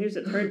trivia, and here's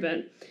the third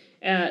bit.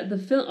 The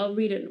film, I'll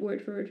read it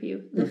word for word for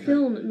you. The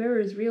film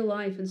mirrors real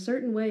life in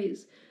certain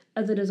ways,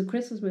 as it is a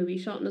Christmas movie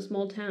shot in a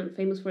small town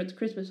famous for its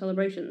Christmas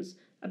celebrations,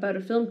 about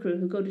a film crew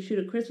who go to shoot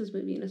a Christmas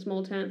movie in a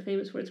small town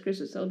famous for its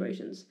Christmas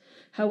celebrations.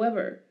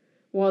 However,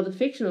 while the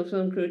fictional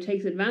film crew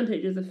takes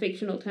advantage of the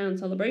fictional town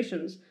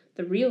celebrations,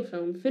 the real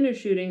film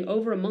finished shooting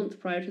over a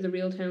month prior to the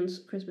real town's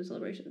Christmas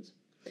celebrations.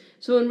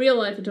 So in real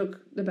life, it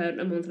took about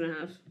a month and a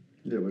half.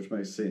 Yeah, which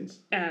makes sense.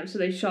 So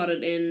they shot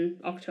it in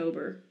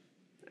October,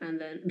 and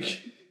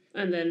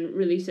then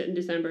released it in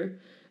December.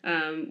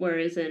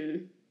 Whereas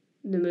in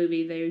the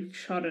movie, they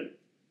shot it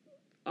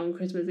on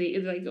Christmas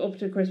Eve, like up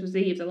to Christmas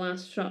Eve. The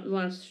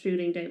last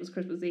shooting date was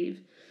Christmas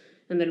Eve,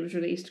 and then it was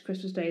released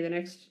Christmas Day the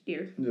next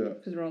year. Yeah,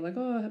 because we're all like,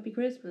 "Oh, happy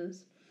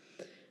Christmas."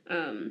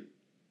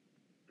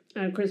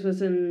 And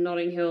Christmas in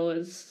Notting Hill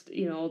is,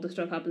 all the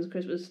stuff happens.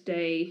 Christmas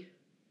Day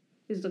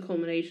is the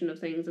culmination of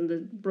things, and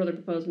the brother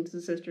proposing to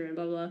the sister and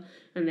blah blah,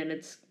 and then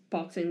it's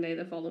Boxing Day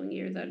the following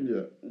year that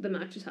the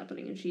match is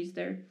happening and she's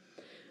there.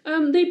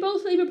 They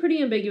both leave it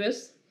pretty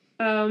ambiguous,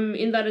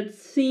 in that it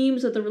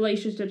seems that the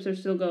relationships are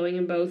still going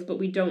in both, but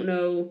we don't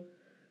know.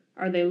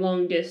 Are they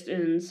long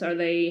distance? Have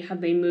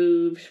they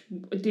moved?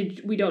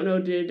 We don't know.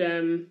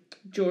 Did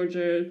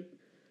Georgia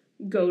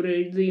go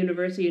to the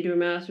university and do her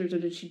master's, or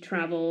did she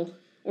travel,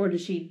 or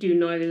did she do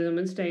neither of them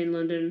and stay in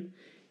London?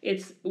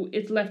 It's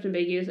left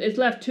ambiguous. It's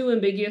left too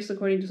ambiguous,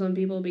 according to some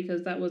people,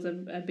 because that was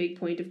a big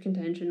point of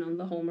contention on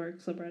the Hallmark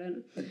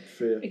subreddit.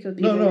 Fair. Because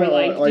people were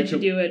like, did she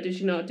do it? Did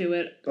she not do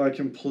it? I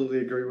completely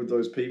agree with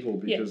those people,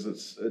 because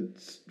it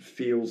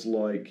feels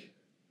like,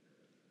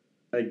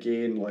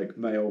 again, like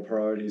male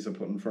priorities are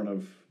put in front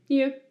of...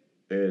 Yeah.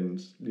 And,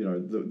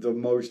 the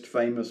most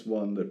famous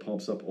one that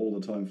pops up all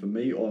the time for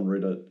me on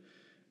Reddit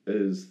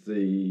is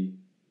the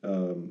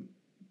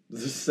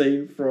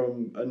scene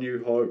from A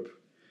New Hope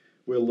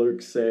where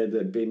Luke's sad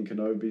that Ben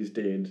Kenobi's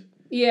dead.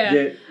 Yeah.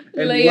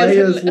 And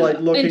Leia's like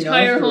looking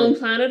entire after home him,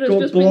 planet has got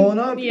just blown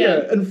been,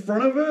 up in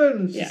front of her,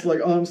 and it's just like,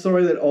 oh, I'm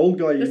sorry, that old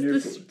guy you knew.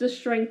 The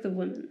strength of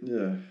women.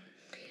 Yeah.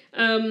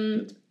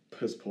 It's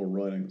piss poor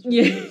writing.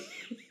 Yeah.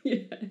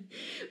 Yeah.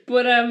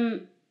 But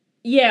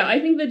I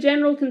think the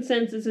general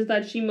consensus is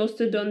that she must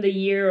have done the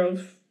year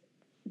of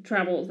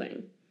travel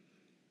thing.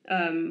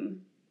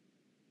 And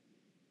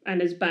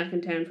is back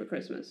in town for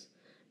Christmas.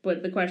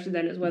 But the question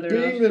then is whether or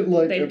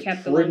not they've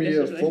kept the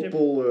premier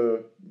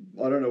footballer,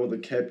 I don't know what the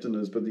captain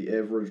is, but the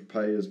average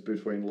pay is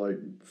between like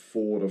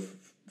 4 to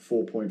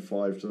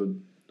 4.5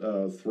 to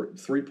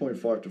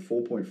 3.5 to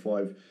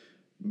 4.5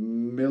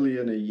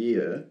 million a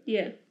year.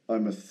 Yeah.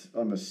 I'm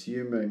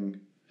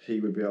assuming he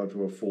would be able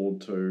to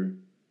afford to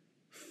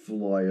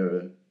fly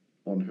her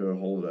on her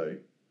holiday.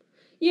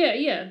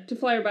 Yeah, to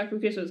fly her back from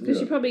Christmas, because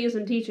she probably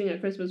isn't teaching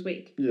at Christmas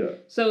week. Yeah.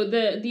 So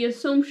the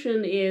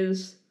assumption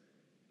is,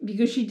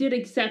 because she did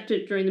accept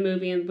it during the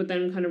movie, but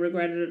then kind of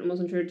regretted it and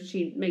wasn't sure did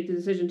she make the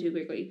decision too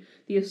quickly.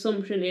 The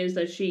assumption is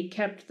that she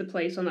kept the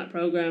place on that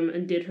program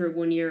and did her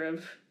 1 year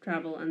of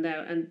travel, and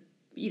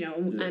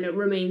it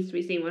remains to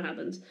be seen what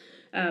happens.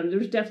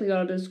 There's definitely a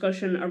lot of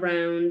discussion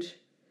around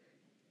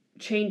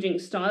changing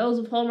styles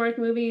of Hallmark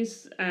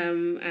movies,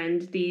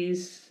 and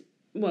these.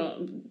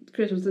 Well,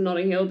 Christmas in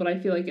Notting Hill, but I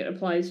feel like it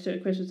applies to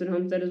Christmas in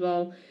Homestead as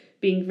well,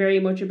 being very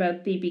much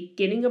about the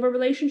beginning of a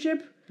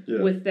relationship,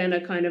 with then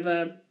a kind of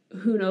a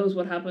who knows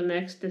what happened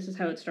next, this is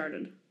how it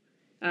started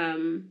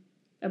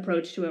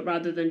approach to it,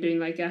 rather than doing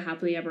like a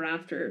happily ever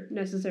after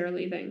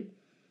necessarily thing.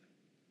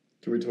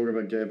 Can we talk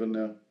about Gavin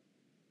now?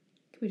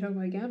 Can we talk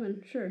about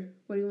Gavin? Sure.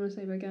 What do you want to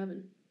say about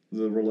Gavin?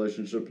 The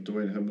relationship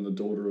between him and the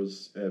daughter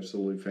is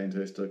absolutely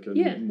fantastic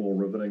and more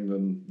riveting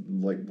than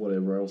like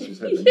whatever else was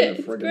happening in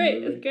the friggin'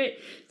 movie. It's great.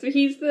 So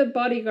he's the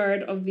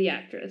bodyguard of the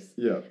actress.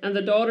 Yeah. And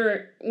the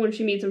daughter, when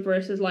she meets him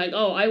first, is like,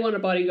 "Oh, I want a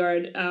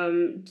bodyguard,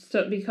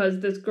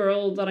 because this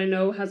girl that I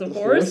know has a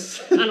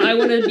horse, and I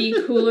want to be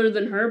cooler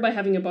than her by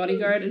having a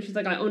bodyguard." And she's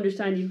like, "I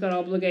understand you've got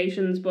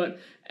obligations, but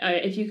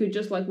if you could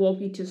just like walk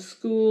me to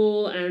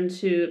school and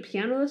to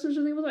piano lessons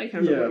or something, I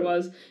can't remember what it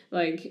was.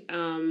 Like,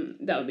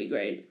 that would be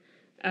great."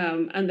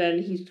 And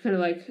then he's kind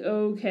of like,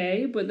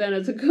 okay, but then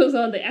as it goes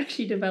on, they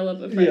actually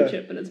develop a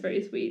friendship, and it's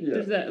very sweet.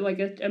 Yeah.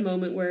 There's a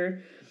moment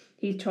where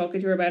he's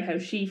talking to her about how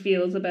she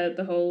feels about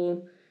the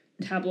whole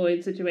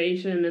tabloid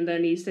situation, and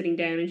then he's sitting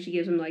down and she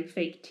gives him like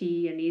fake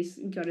tea, and he's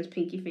got his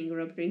pinky finger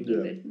up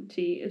drinking the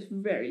tea. It's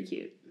very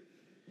cute.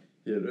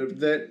 Yeah,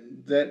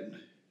 that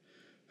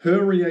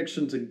her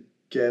reaction to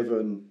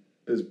Gavin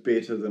is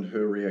better than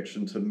her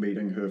reaction to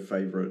meeting her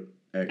favourite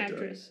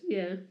actress.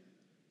 Yeah,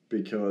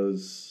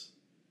 because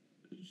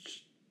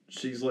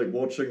she's like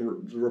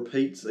watching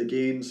repeats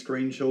again.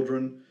 Screen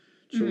children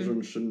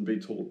shouldn't be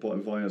taught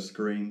via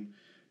screen,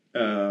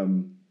 or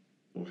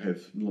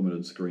have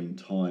limited screen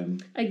time.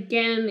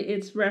 Again,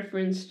 it's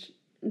referenced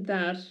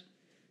that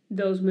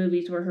those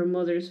movies were her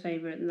mother's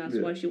favourite, and that's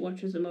why she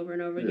watches them over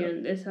and over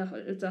again. It's a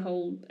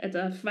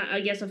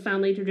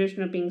family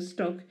tradition of being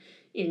stuck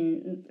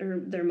in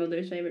their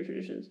mother's favourite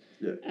traditions.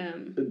 Yeah.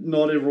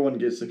 Not everyone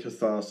gets the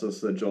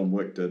catharsis that John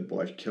Wick did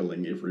by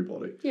killing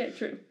everybody. Yeah,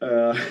 true.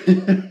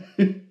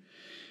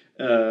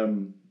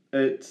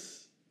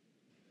 It's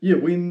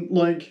when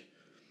like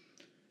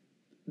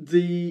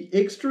the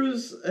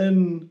extras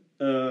in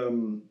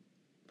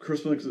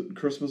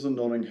Christmas in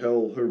Notting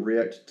Hill who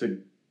react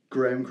to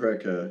Graham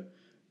Cracker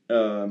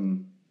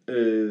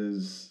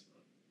is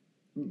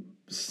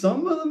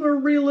some of them are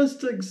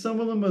realistic, some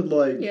of them are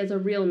like it's a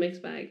real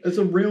mixed bag. It's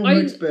a real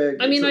mixed bag.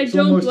 I mean, it's I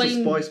don't almost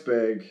blame a spice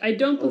bag. I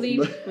don't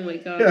believe. Oh my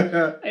god,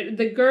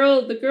 the girl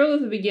at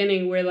the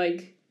beginning where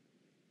like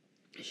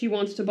she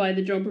wants to buy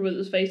the jumper with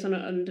his face on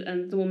it,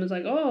 and the woman's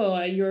like,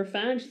 "Oh, you're a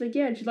fan?" She's like,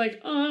 "Yeah." And she's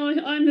like, "Oh,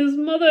 I'm his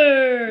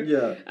mother."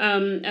 Yeah.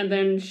 And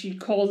then she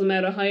calls him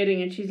out of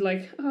hiding, and she's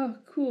like, "Oh,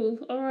 cool,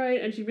 all right."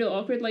 And she's real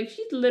awkward, like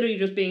she's literally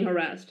just being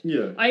harassed.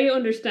 Yeah. I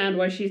understand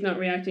why she's not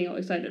reacting all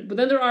excited, but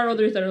then there are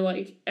others that are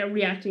like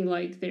reacting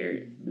like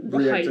they're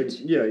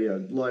hyped. Yeah.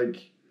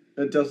 Like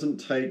it doesn't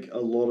take a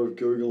lot of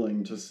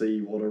googling to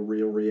see what a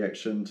real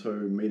reaction to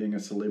meeting a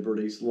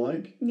celebrity's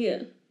like.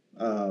 Yeah.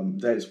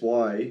 That's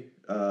why.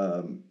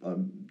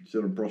 I'm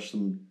sort of brush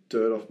some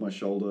dirt off my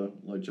shoulder,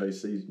 like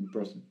JC,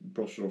 brush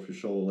it off your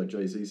shoulder, like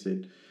JC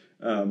said.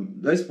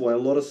 That's why a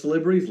lot of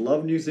celebrities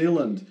love New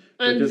Zealand.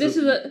 And this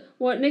is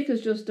what Nick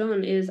has just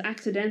done is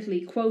accidentally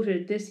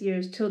quoted this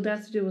year's Till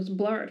Death Do Us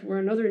Blurt, where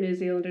another New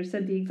Zealander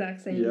said the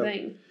exact same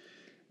thing.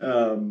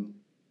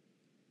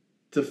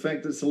 The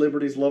fact that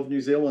celebrities love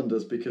New Zealand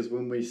is because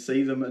when we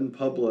see them in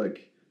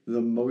public,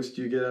 the most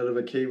you get out of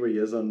a Kiwi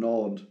is a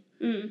nod.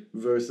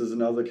 Versus in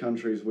other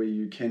countries where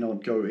you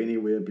cannot go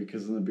anywhere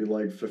because then there'd be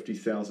like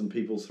 50,000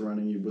 people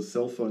surrounding you with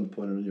cell phones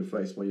pointed in your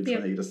face while you're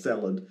trying to eat a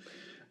salad.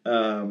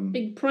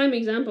 Big prime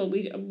example,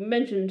 we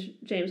mentioned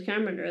James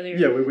Cameron earlier.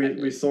 Yeah,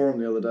 we saw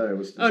him the other day. It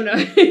was Oh no,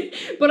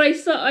 but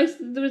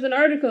there was an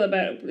article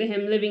about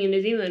him living in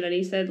New Zealand, and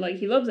he said like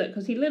he loves it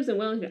because he lives in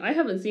Wellington. I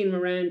haven't seen him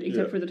around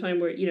except for the time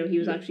where he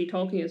was actually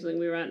talking at something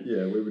we were at.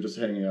 Yeah, we were just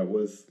hanging out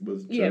with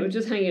Jim. Yeah, we were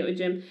just hanging out with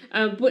Jim.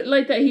 But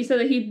like that, he said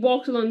that he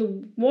walks along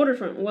the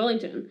waterfront in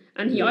Wellington,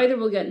 and he either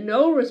will get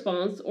no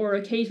response or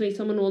occasionally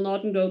someone will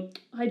nod and go,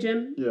 "Hi,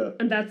 Jim." Yeah,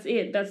 and that's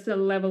it. That's the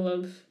level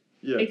of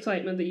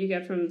excitement that you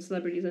get from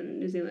celebrities in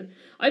New Zealand.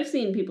 I've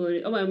seen people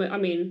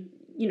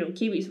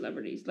Kiwi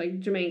celebrities like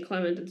Jermaine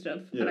Clement and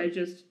stuff, and I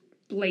just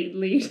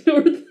blatantly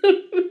ignore them.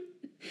 So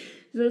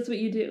that's what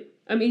you do.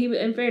 I mean,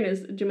 in fairness,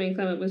 Jermaine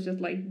Clement was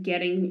just like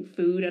getting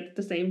food at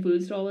the same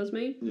food stall as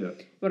me. Yeah.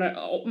 But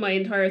my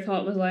entire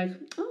thought was like,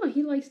 oh,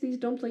 he likes these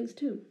dumplings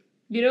too.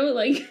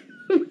 Like.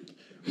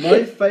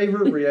 My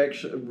favourite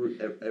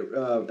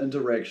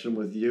interaction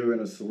with you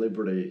and a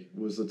celebrity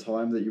was the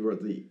time that you were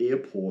at the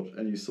airport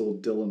and you saw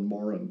Dylan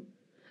Moran.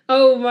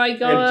 Oh my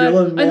god!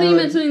 Dylan Moran, I think you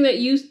meant something that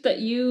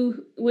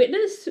you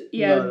witnessed.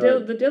 Yeah, no.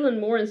 The Dylan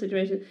Moran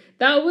situation.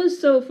 That was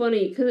so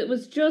funny because it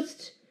was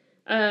just.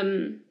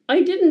 I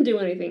didn't do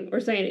anything or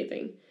say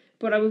anything,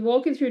 but I was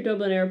walking through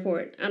Dublin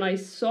Airport and I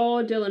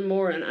saw Dylan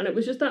Moran, and it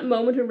was just that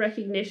moment of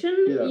recognition.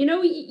 Yeah.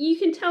 You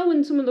can tell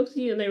when someone looks at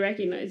you and they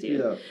recognize you.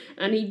 Yeah.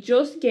 And he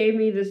just gave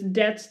me this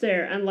death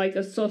stare and like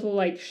a subtle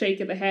like shake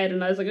of the head,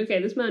 and I was like,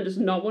 okay, this man does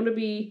not want to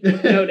be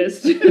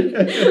noticed.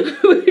 I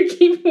would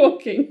keep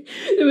walking.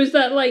 There was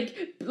that like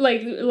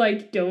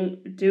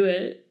don't do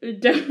it.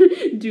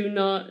 Do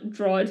not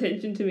draw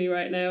attention to me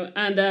right now.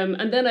 And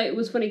then it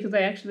was funny because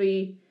I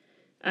actually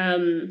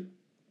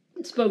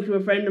spoke to a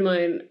friend of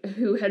mine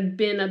who had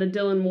been at a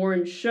Dylan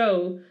Moran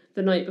show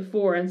the night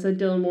before and said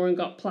Dylan Moran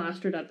got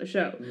plastered at the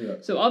show. Yeah.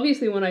 So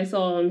obviously when I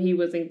saw him, he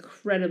was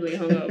incredibly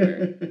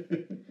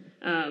hungover.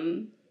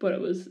 But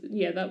it was,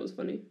 that was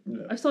funny.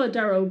 Yeah. I saw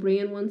Dara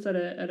O'Brien once at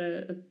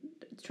a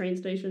train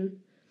station.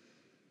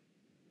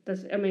 I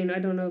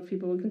don't know if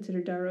people would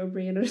consider Dara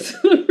O'Brien a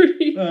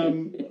celebrity.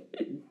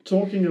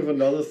 Talking of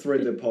another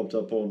thread that popped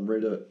up on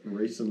Reddit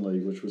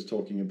recently, which was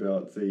talking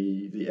about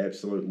the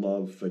absolute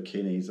love for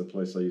Kenny's, a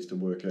place I used to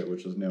work at,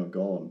 which is now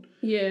gone.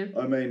 Yeah.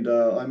 I made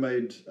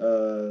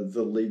the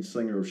lead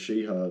singer of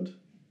Shehad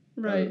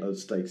a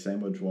steak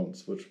sandwich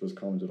once, which was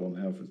commented on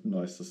how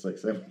nice the steak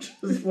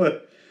sandwiches were.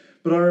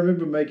 But I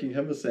remember making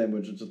him a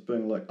sandwich and just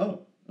being like,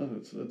 oh, oh,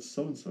 it's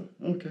so and so.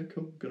 Okay,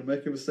 cool. Gonna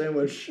make him a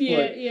sandwich.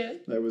 Yeah, yeah.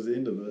 That was the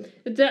end of it.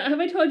 Have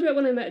I told you about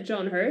when I met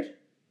John Hurt?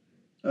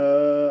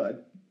 I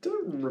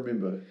don't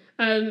remember.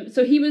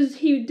 So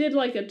he did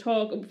like a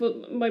talk.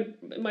 But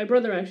my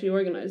brother actually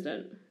organized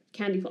it.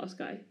 Candy Floss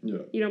guy. Yeah.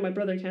 You know my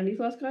brother, Candy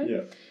Floss guy.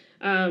 Yeah.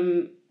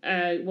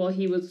 Well,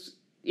 he was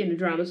in a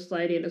drama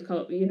society at his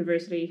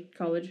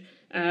college.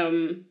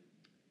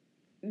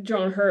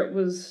 John Hurt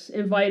was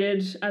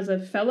invited as a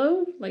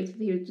fellow, like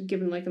he was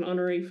given like an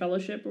honorary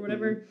fellowship or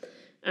whatever,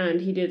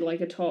 and he did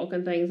like a talk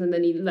and things, and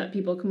then he let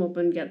people come up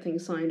and get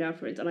things signed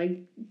afterwards. And I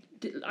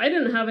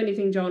didn't have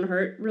anything John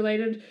Hurt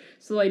related,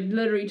 so I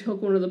literally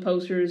took one of the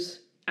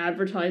posters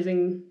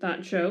advertising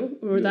that show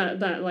or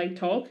that like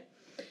talk,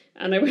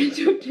 and I went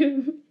up to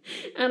him.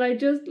 And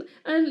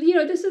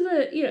this is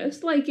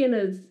it's like in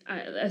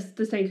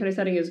the same kind of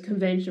setting as a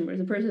convention where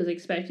the person is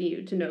expecting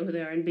you to know who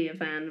they are and be a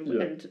fan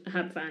and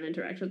have fan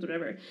interactions,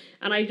 whatever.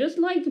 And I just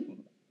I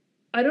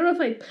don't know if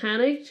I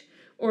panicked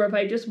or if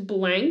I just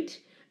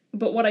blanked,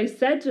 but what I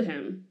said to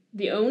him,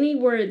 the only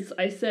words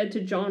I said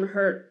to John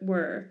Hurt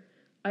were,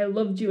 "I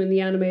loved you in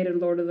the animated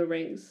Lord of the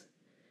Rings."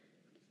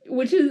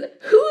 Which is,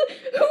 who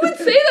would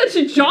say that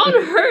to John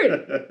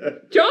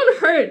Hurt? John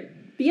Hurt.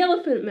 The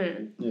Elephant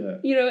Man. Yeah.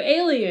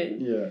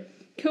 Alien. Yeah.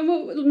 Come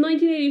up with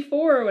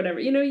 1984 or whatever.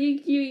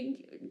 You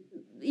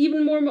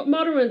even more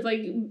modern ones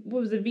like,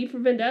 what was it, V for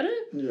Vendetta?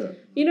 Yeah.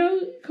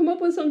 Come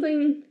up with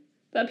something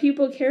that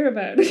people care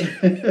about.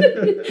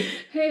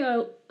 Hey,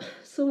 I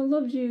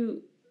loved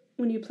you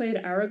when you played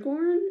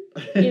Aragorn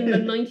in the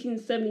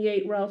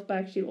 1978 Ralph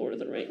Bakshi Lord of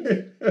the Rings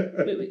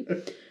movie.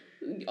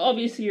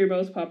 Obviously your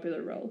most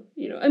popular role,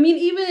 I mean,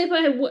 even if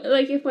I had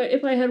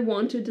if I had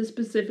wanted to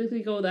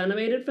specifically go with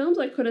animated films,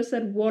 I could have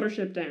said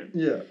Watership Down.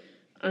 Yeah.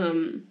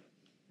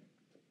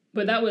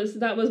 But that was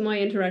my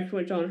interaction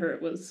with John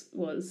Hurt was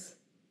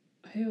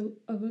hey,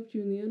 I loved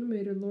you in the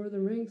animated Lord of the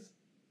Rings.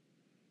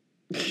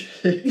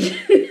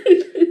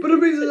 But I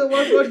mean,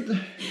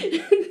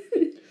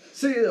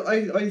 see,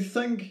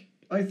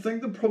 I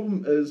think the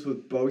problem is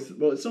with both.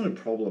 Well, it's not a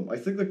problem. I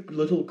think the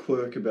little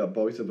quirk about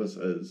both of us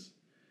is,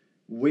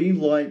 we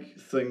like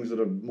things that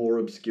are more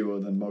obscure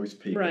than most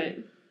people.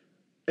 Right.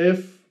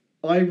 If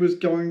I was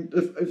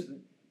if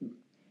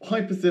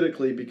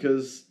hypothetically,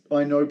 because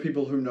I know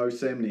people who know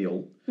Sam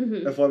Neill,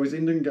 if I was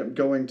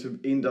going to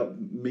end up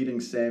meeting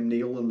Sam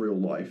Neill in real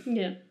life,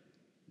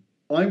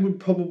 I would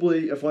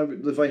probably, if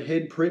I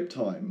had prep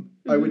time,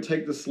 I would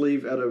take the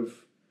sleeve out of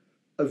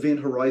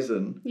Event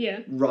Horizon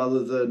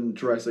rather than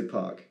Jurassic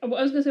Park. I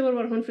was going to say, what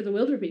about Hunt for the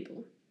Wilder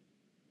People?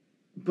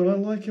 But I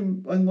like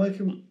him.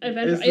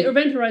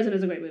 Event Horizon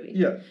is a great movie.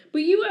 Yeah. But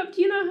do you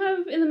not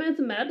have In the Mouth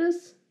of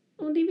Madness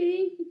on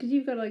DVD? Because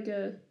you've got like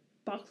a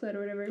box set or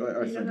whatever.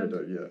 I think I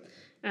do, yeah.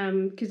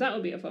 Because that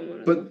would be a fun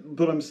one. But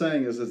what I'm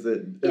saying is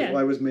that if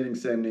I was meeting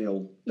Sam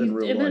Neill in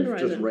real life,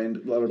 Horizon. just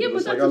random, I would but be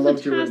that's like, a I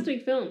loved you.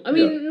 Fantastic film. I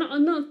mean,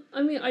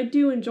 I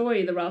do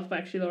enjoy the Ralph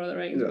Bakshi Lord of the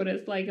Rings, but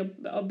it's like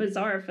a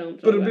bizarre film.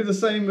 But it'd be the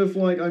same if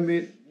I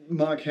met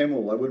Mark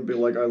Hamill. I wouldn't be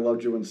like, I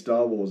loved you in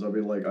Star Wars. I'd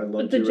be like, I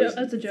loved you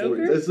as a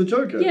Joker. As the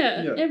Joker.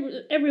 Yeah.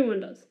 Everyone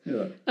does.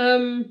 Yeah.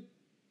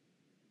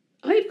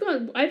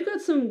 I've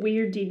got some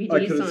weird DVDs.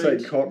 I could say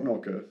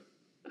Cockknocker.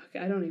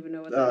 Okay, I don't even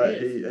know what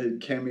that is. He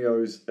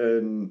cameos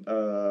in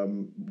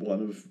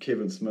one of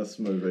Kevin Smith's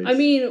movies. I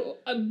mean,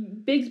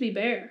 Bigsby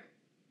Bear.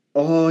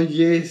 Oh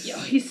yes.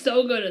 Yeah, he's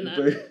so good in that.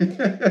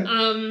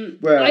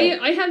 Well,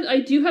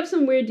 I do have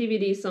some weird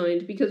DVDs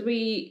signed because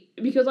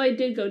I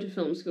did go to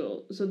film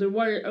school, so there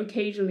were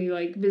occasionally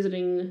like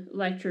visiting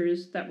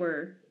lectures that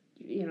were,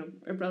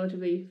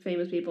 relatively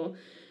famous people.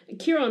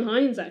 Ciarán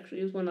Hinds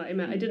actually was one that I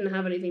met. I didn't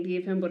have anything to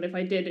give him, but if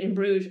I did in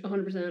Bruges,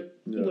 100%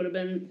 he would have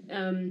been.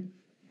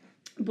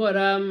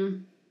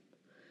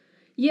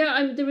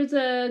 There was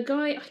a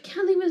guy, I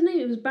can't think of his name,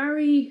 it was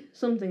Barry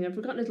something, I've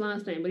forgotten his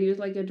last name, but he was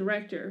like a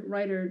writer,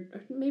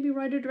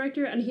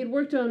 director, and he had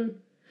worked on,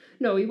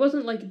 no, he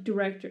wasn't like a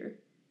director,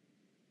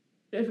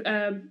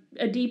 a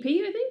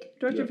DP, I think,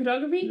 director of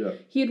photography. Yeah.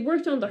 He had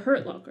worked on The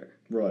Hurt Locker.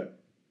 Right.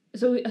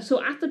 So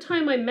at the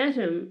time I met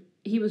him,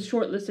 he was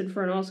shortlisted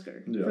for an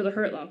Oscar for The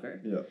Hurt Locker.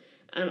 Yeah.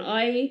 And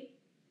I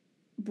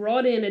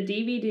brought in a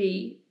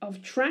DVD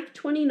of Track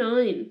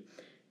 29.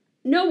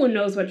 No one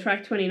knows what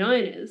Track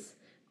 29 is.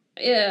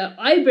 Yeah,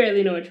 I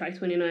barely know what Track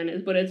 29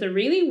 is, but it's a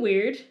really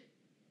weird,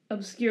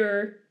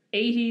 obscure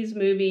 80s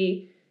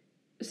movie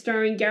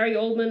starring Gary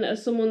Oldman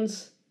as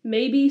someone's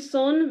maybe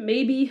son,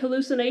 maybe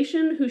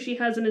hallucination, who she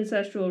has an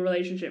incestual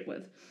relationship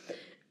with.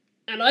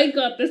 And I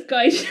got this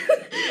guy,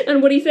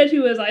 and what he said to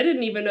me was, I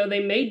didn't even know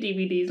they made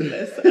DVDs of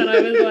this. And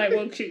I was like,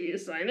 well, should you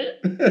sign it?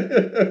 And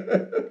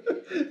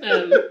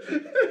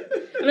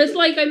it's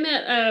like I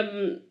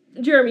met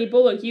Jeremy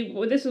Bulloch.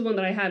 This is one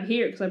that I have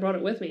here because I brought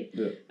it with me.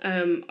 Yeah.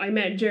 I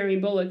met Jeremy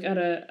Bulloch at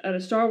a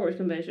Star Wars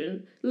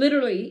convention.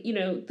 Literally,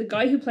 the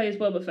guy who plays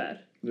Boba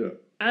Fett. Yeah.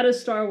 At a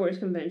Star Wars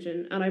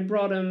convention, and I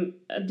brought him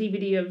a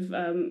DVD of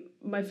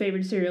my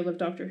favorite serial of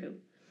Doctor Who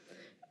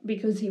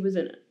because he was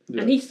in it.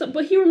 Yeah. And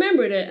he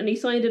remembered it, and he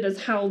signed it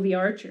as Hal the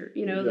Archer.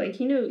 Like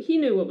he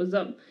knew what was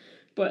up.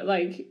 But,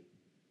 like,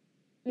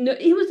 no,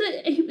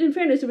 in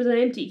fairness, it was an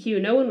empty queue.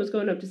 No one was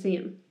going up to see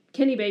him.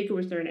 Kenny Baker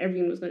was there and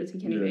everyone was going to see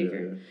Kenny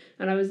Baker. Yeah.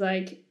 And I was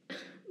like,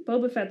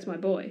 Boba Fett's my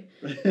boy.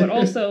 But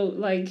also,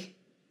 like,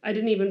 I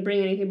didn't even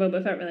bring anything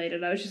Boba Fett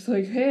related. I was just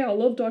like, hey, I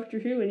love Doctor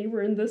Who and you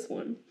were in this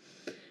one.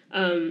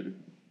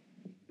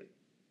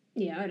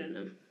 Yeah, I don't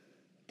know.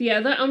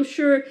 Yeah, that I'm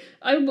sure.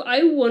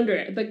 I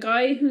wonder, the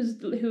guy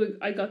who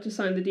I got to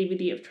sign the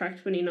DVD of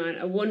Track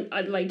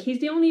 29. He's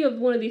the only of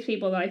one of these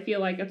people that I feel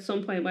like at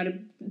some point might have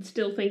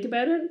still think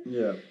about it.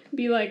 Yeah.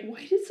 Be like,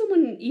 why did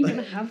someone even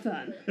have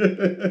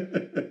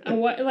that?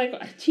 And why, like,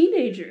 a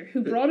teenager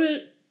who brought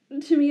it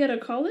to me at a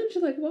college?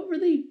 Like, what were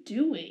they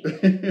doing?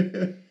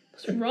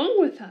 What's wrong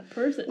with that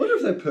person? What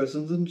if that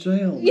person's in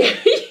jail? Yeah.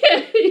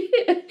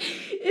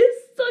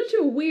 It's such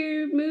a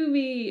weird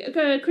movie.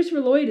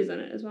 Christopher Lloyd is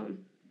in it as well.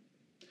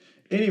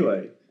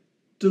 Anyway,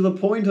 to the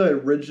point I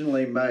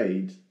originally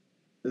made,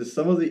 is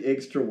some of the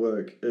extra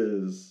work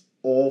is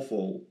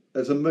awful.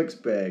 It's a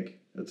mixed bag.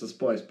 It's a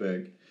spice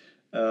bag.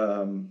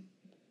 And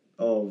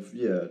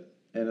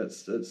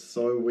it's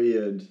so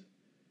weird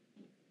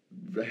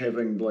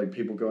having, like,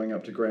 people going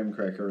up to Graham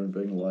Cracker and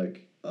being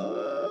like,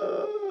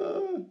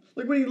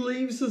 like when he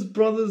leaves his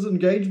brother's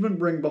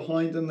engagement ring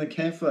behind in the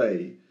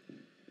cafe.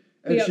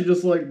 And she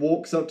just, like,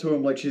 walks up to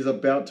him like she's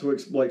about to,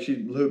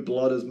 her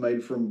blood is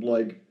made from,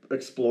 like,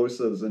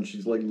 explosives and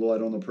she's, like,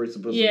 light on the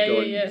precipice of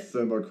going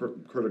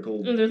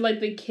thermocritical. And there's, like,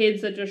 the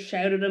kids that just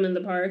shout at him in the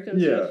park and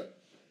stuff.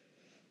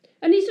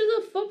 And he's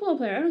just a football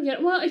player. I don't get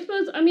it. Well,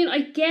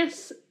 I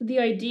guess the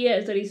idea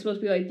is that he's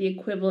supposed to be, like, the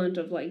equivalent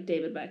of, like,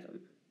 David Beckham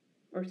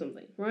or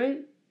something, right?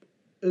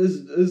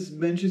 Is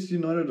Manchester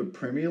United a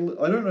Premier League?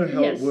 I don't know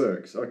how it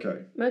works.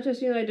 Okay.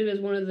 Manchester United is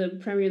one of the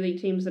Premier League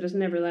teams that has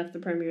never left the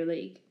Premier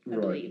League,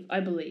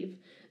 I believe.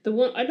 The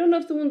one, I don't know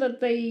if the one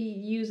that they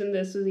use in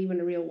this is even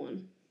a real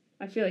one.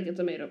 I feel like it's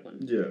a made-up one.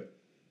 Yeah.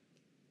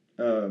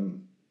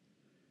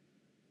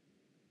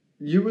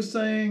 You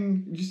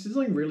said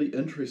something really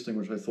interesting,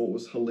 which I thought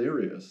was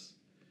hilarious.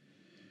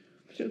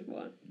 Just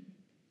what?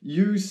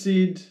 You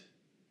said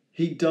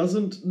he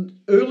doesn't...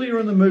 Earlier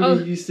in the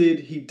movie, you said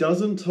he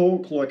doesn't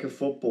talk like a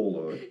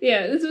footballer.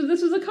 Yeah,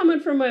 this was a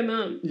comment from my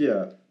mum.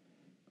 Yeah.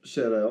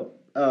 Shout out.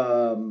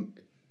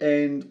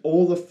 And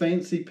all the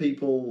fancy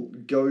people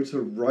go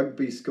to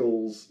rugby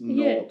schools,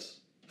 not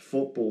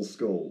football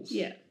schools.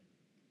 Yeah.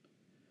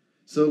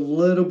 So a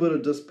little bit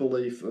of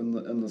disbelief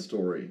in the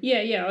story.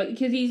 Yeah,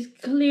 because he's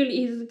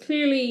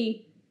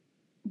clearly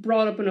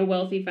brought up in a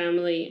wealthy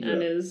family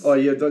and is... Oh,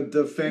 yeah,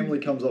 the family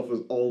comes off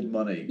as old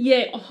money.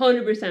 Yeah,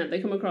 100%.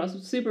 They come across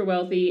as super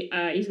wealthy.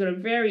 He's got a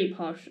very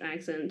posh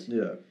accent.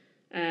 Yeah.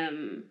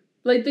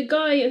 Like, the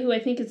guy who I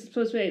think is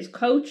supposed to be his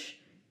coach,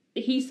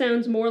 he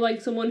sounds more like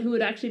someone who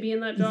would actually be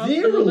in that job.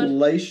 Their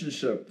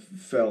relationship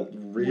felt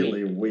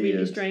really weird.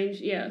 Really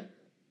strange, yeah.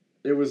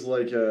 It was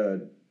like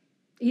a...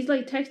 He's,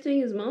 like,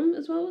 texting his mum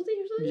as well, was he,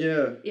 or something?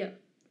 Yeah. Yeah.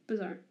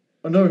 Bizarre.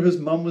 Oh, no, his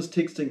mum was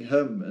texting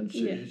him, and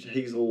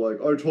he's all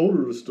like, I told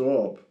her to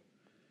stop.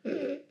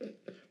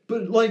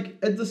 But, like,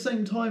 at the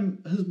same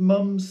time, his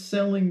mum's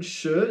selling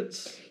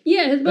shirts.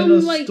 Yeah, his mum,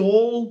 in a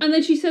stall. And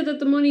then she said that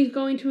the money's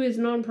going to his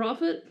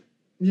non-profit.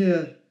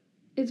 Yeah.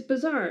 It's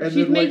bizarre. And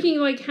she's then,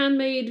 making, like,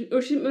 handmade,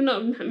 or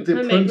not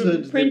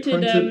handmade,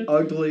 printed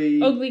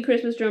ugly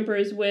Christmas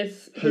jumpers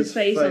with his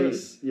face on them.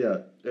 Yeah,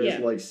 as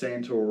like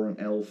Santa or an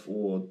elf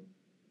or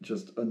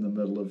just in the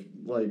middle of,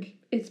 like...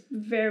 It's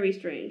very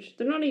strange.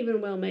 They're not even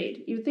well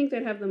made. You'd think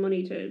they'd have the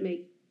money to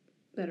make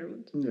better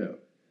ones. Yeah.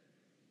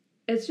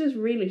 It's just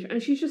really...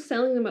 And she's just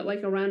selling them at,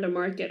 like, a random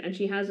market, and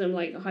she has him,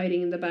 like,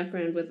 hiding in the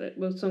background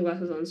with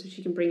sunglasses on so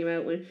she can bring him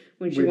out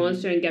when she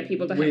wants to and get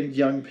people to... When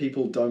young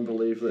people don't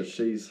believe that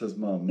she's his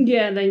mum.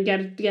 Yeah, and then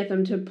get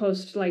them to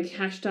post, like,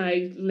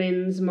 hashtag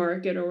Lynn's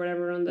Market or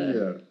whatever on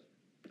the... Yeah.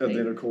 And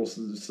then, of course,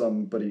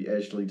 somebody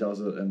actually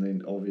does it, and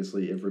then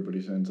obviously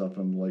everybody turns up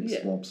and, like,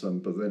 swamps him,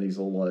 but then he's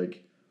all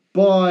like,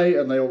 bye,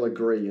 and they all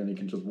agree, and he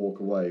can just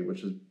walk away,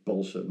 which is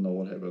bullshit, and not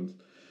what happens.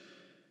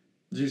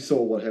 You saw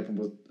what happened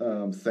with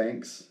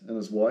Thanks and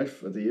his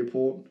wife at the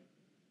airport?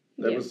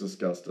 That was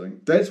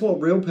disgusting. That's what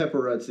real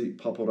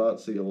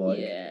paparazzi are like.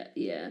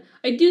 Yeah.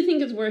 I do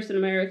think it's worse in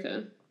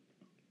America,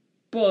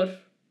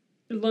 but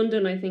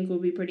London, I think, will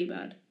be pretty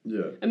bad.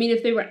 Yeah. I mean,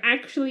 if they were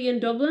actually in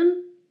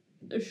Dublin,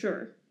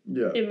 sure.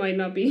 Yeah. It might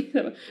not be.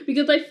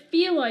 Because I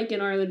feel like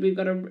in Ireland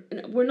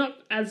we're not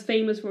as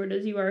famous for it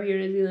as you are here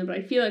in New Zealand, but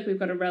I feel like we've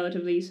got a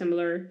relatively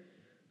similar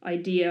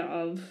idea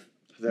of...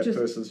 That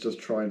person's just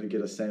trying to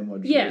get a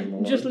sandwich. Yeah,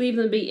 just leave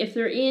them be. If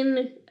they're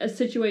in a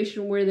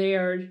situation where they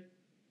are,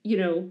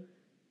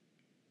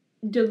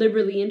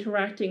 deliberately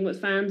interacting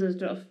with fans and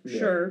stuff,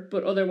 sure,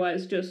 but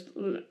otherwise just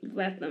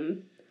let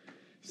them...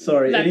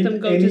 Let them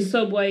go to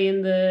Subway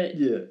in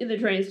the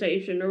train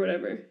station or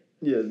whatever.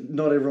 Yeah,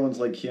 not everyone's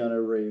like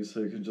Keanu Reeves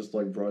who can just,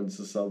 like, rides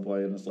the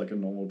subway and is like a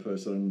normal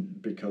person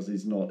because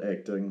he's not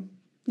acting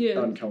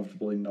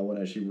uncomfortably. No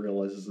one actually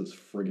realizes it's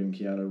friggin'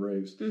 Keanu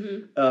Reeves.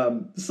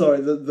 Mm-hmm. Sorry,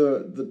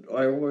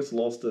 I almost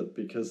lost it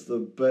because the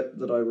bit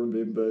that I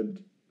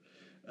remembered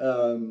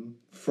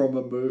from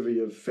a movie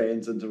of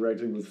fans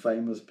interacting with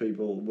famous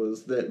people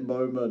was that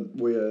moment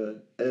where,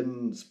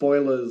 in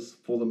spoilers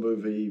for the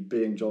movie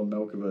being John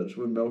Malkovich,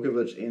 when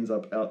Malkovich ends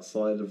up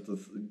outside of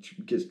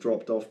gets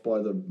dropped off by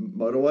the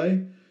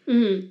motorway,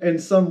 and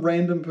some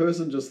random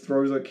person just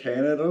throws a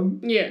can at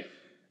him. Yeah.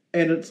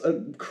 And it's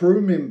a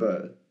crew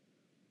member.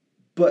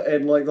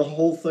 And like the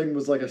whole thing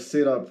was like a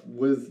setup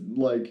with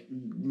like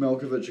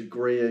Malkovich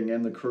agreeing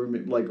and the crew,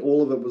 like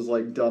all of it was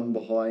like done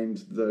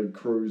behind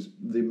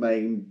the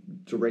main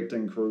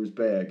directing crew's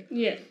back.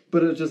 Yeah.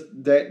 But it's just,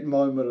 that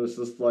moment is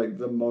just like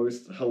the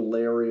most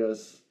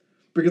hilarious,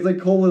 because they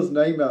call his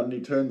name out and he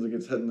turns and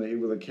gets hit in the head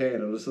with a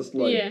can, and it's just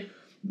like,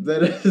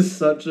 that is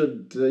such a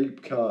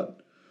deep cut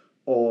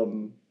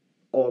on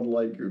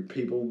like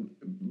people,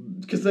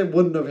 because that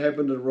wouldn't have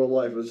happened in real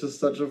life. It's just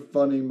such a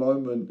funny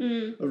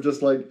moment of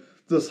just like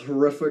this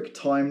horrific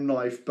time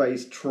knife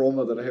based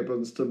trauma that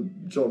happens to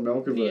John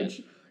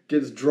Malkovich,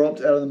 gets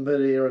dropped out of the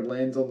midair and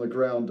lands on the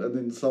ground, and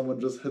then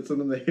someone just hits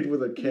him in the head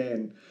with a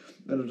can,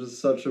 and it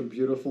is such a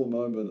beautiful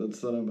moment in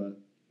cinema.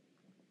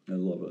 I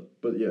love it.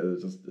 But yeah,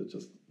 it just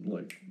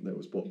like, that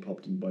was what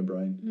popped into my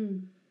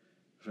brain.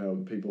 How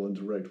people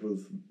interact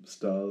with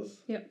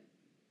stars. Yep.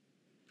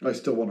 I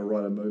still want to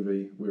write a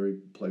movie where he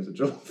plays a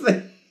jewel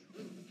thief.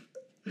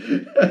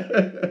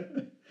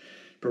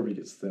 Probably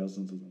gets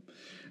thousands of them.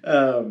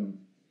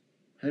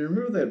 Hey,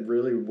 remember that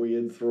really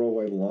weird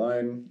throwaway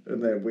line in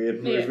that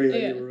weird movie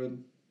that you were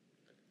in?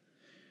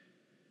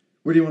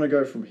 Where do you want to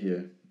go from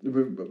here?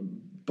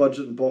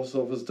 Budget and box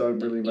office don't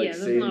really make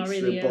sense. Not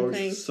really They're both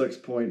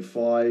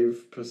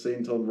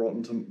 6.5% on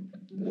Rotten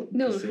Tomatoes.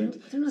 No,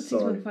 they're not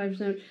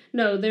 6.5%.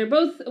 No, they're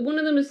both. One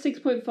of them is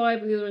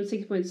 6.5 and the other one is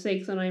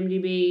 6.6 on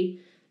IMDb.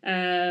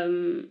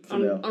 On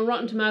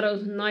Rotten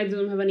Tomatoes, neither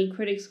of them have any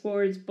critic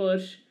scores,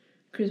 but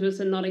Christmas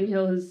in Notting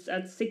Hill is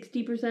at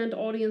 60%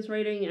 audience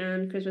rating,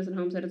 and Christmas in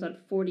Homestead is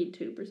at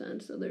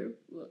 42%. So they're,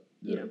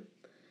 you know,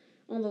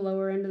 on the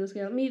lower end of the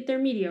scale. They're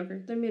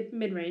mediocre. They're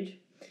mid-range.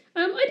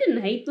 I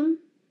didn't hate them.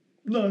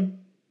 No.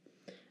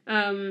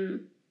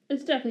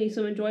 It's definitely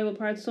some enjoyable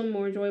parts, some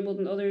more enjoyable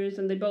than others,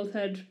 and they both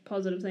had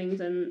positive things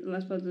and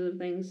less positive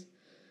things.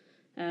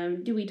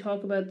 Do we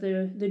talk about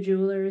the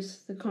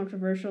jewelers, the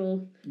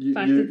controversial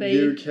fact that they...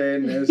 You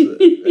can, as a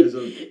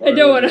I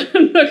don't want to...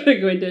 I'm not going to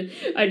go into it.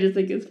 I just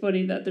think it's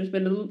funny that there's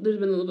been a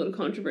little bit of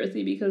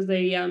controversy because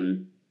they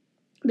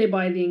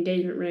buy the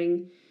engagement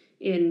ring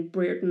in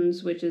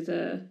Brereton's, which is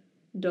a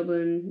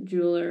Dublin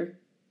jeweller,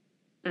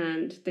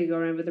 and they go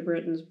around with the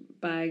Brereton's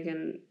bag,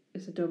 and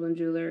it's a Dublin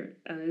jeweller,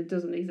 and it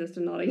doesn't exist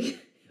in Notting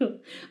Hill.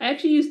 I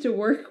actually used to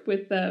work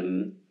with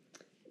the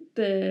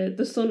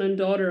son and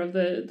daughter of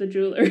the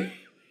jeweller,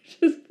 which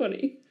is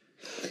funny,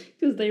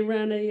 because they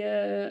ran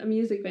a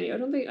music venue. I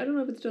don't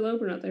know if it's still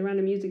open or not. They ran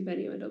a music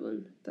venue in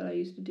Dublin that I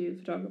used to do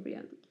photography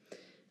at.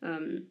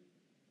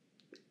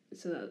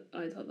 So that,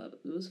 I thought that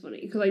was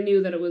funny, because I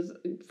knew that it was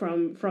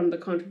from the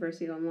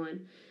controversy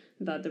online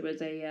that there was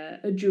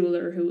a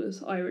jeweller who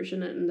was Irish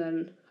in it, and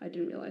then I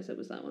didn't realise it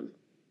was that one.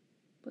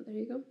 But there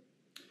you go.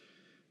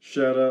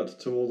 Shout out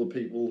to all the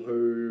people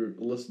who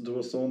listen to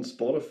us on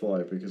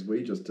Spotify, because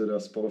we just did our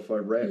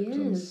Spotify Wrapped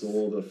and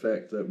saw the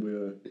fact that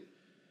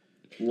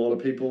a lot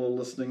of people are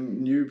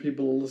listening, new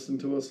people are listening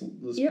to us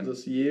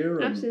this year.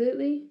 And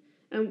absolutely.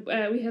 And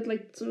we had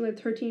something like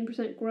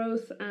 13%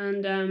 growth,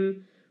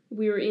 and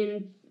we were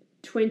in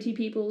 20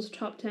 people's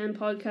top 10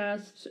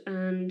 podcasts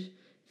and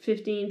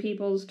 15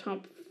 people's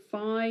top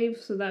 5,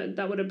 so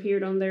that would have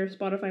appeared on their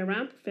Spotify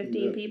Wrapped.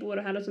 15 people would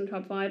have had us in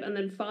top 5, and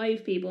then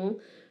 5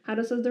 people had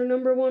us as their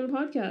number 1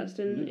 podcast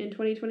in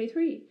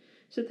 2023.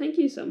 So thank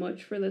you so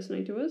much for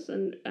listening to us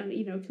and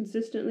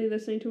consistently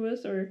listening to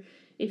us, or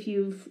if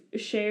you've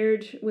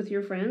shared with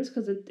your friends,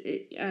 because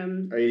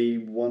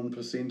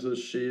 81% of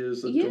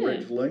shares are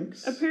direct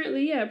links.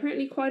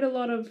 Apparently quite a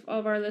lot of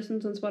our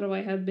listens on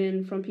Spotify have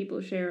been from people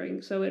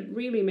sharing, so it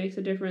really makes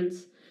a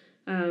difference.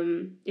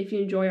 If you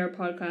enjoy our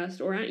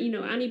podcast, or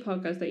any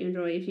podcast that you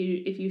enjoy, if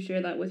you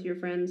share that with your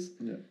friends,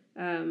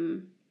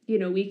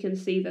 we can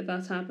see that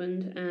that's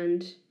happened,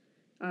 and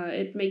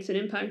it makes an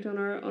impact on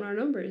our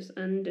numbers,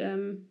 and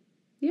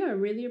I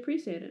really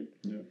appreciate it.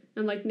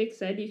 And like Nick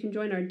said, you can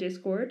join our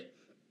Discord.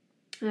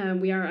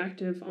 We are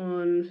active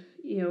on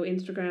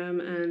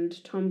Instagram and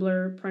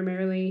Tumblr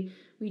primarily.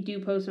 We do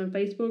post on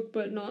Facebook,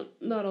 but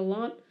not a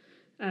lot.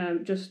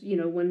 Just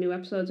when new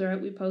episodes are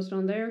out, we post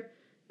on there,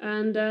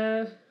 and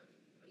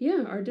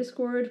our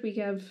Discord, we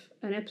have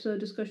an episode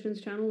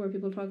discussions channel where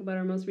people talk about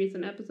our most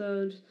recent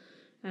episodes,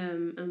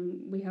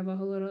 and we have a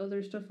whole lot of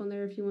other stuff on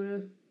there if you want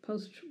to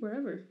post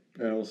wherever.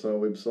 And also a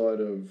website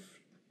of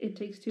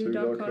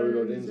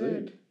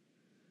ittakes2.co.nz.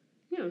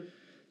 Yeah.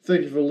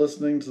 Thank you for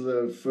listening to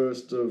the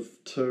first of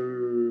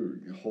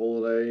 2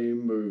 holiday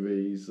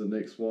movies. The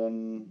next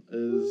one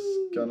is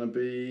gonna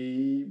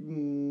be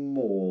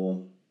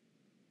more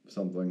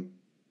something.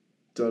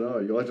 Don't know.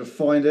 You'll have to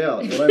find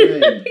out what I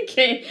mean.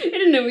 Okay. I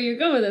didn't know where you were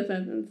going with that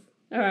sentence.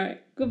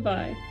 Alright.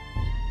 Goodbye.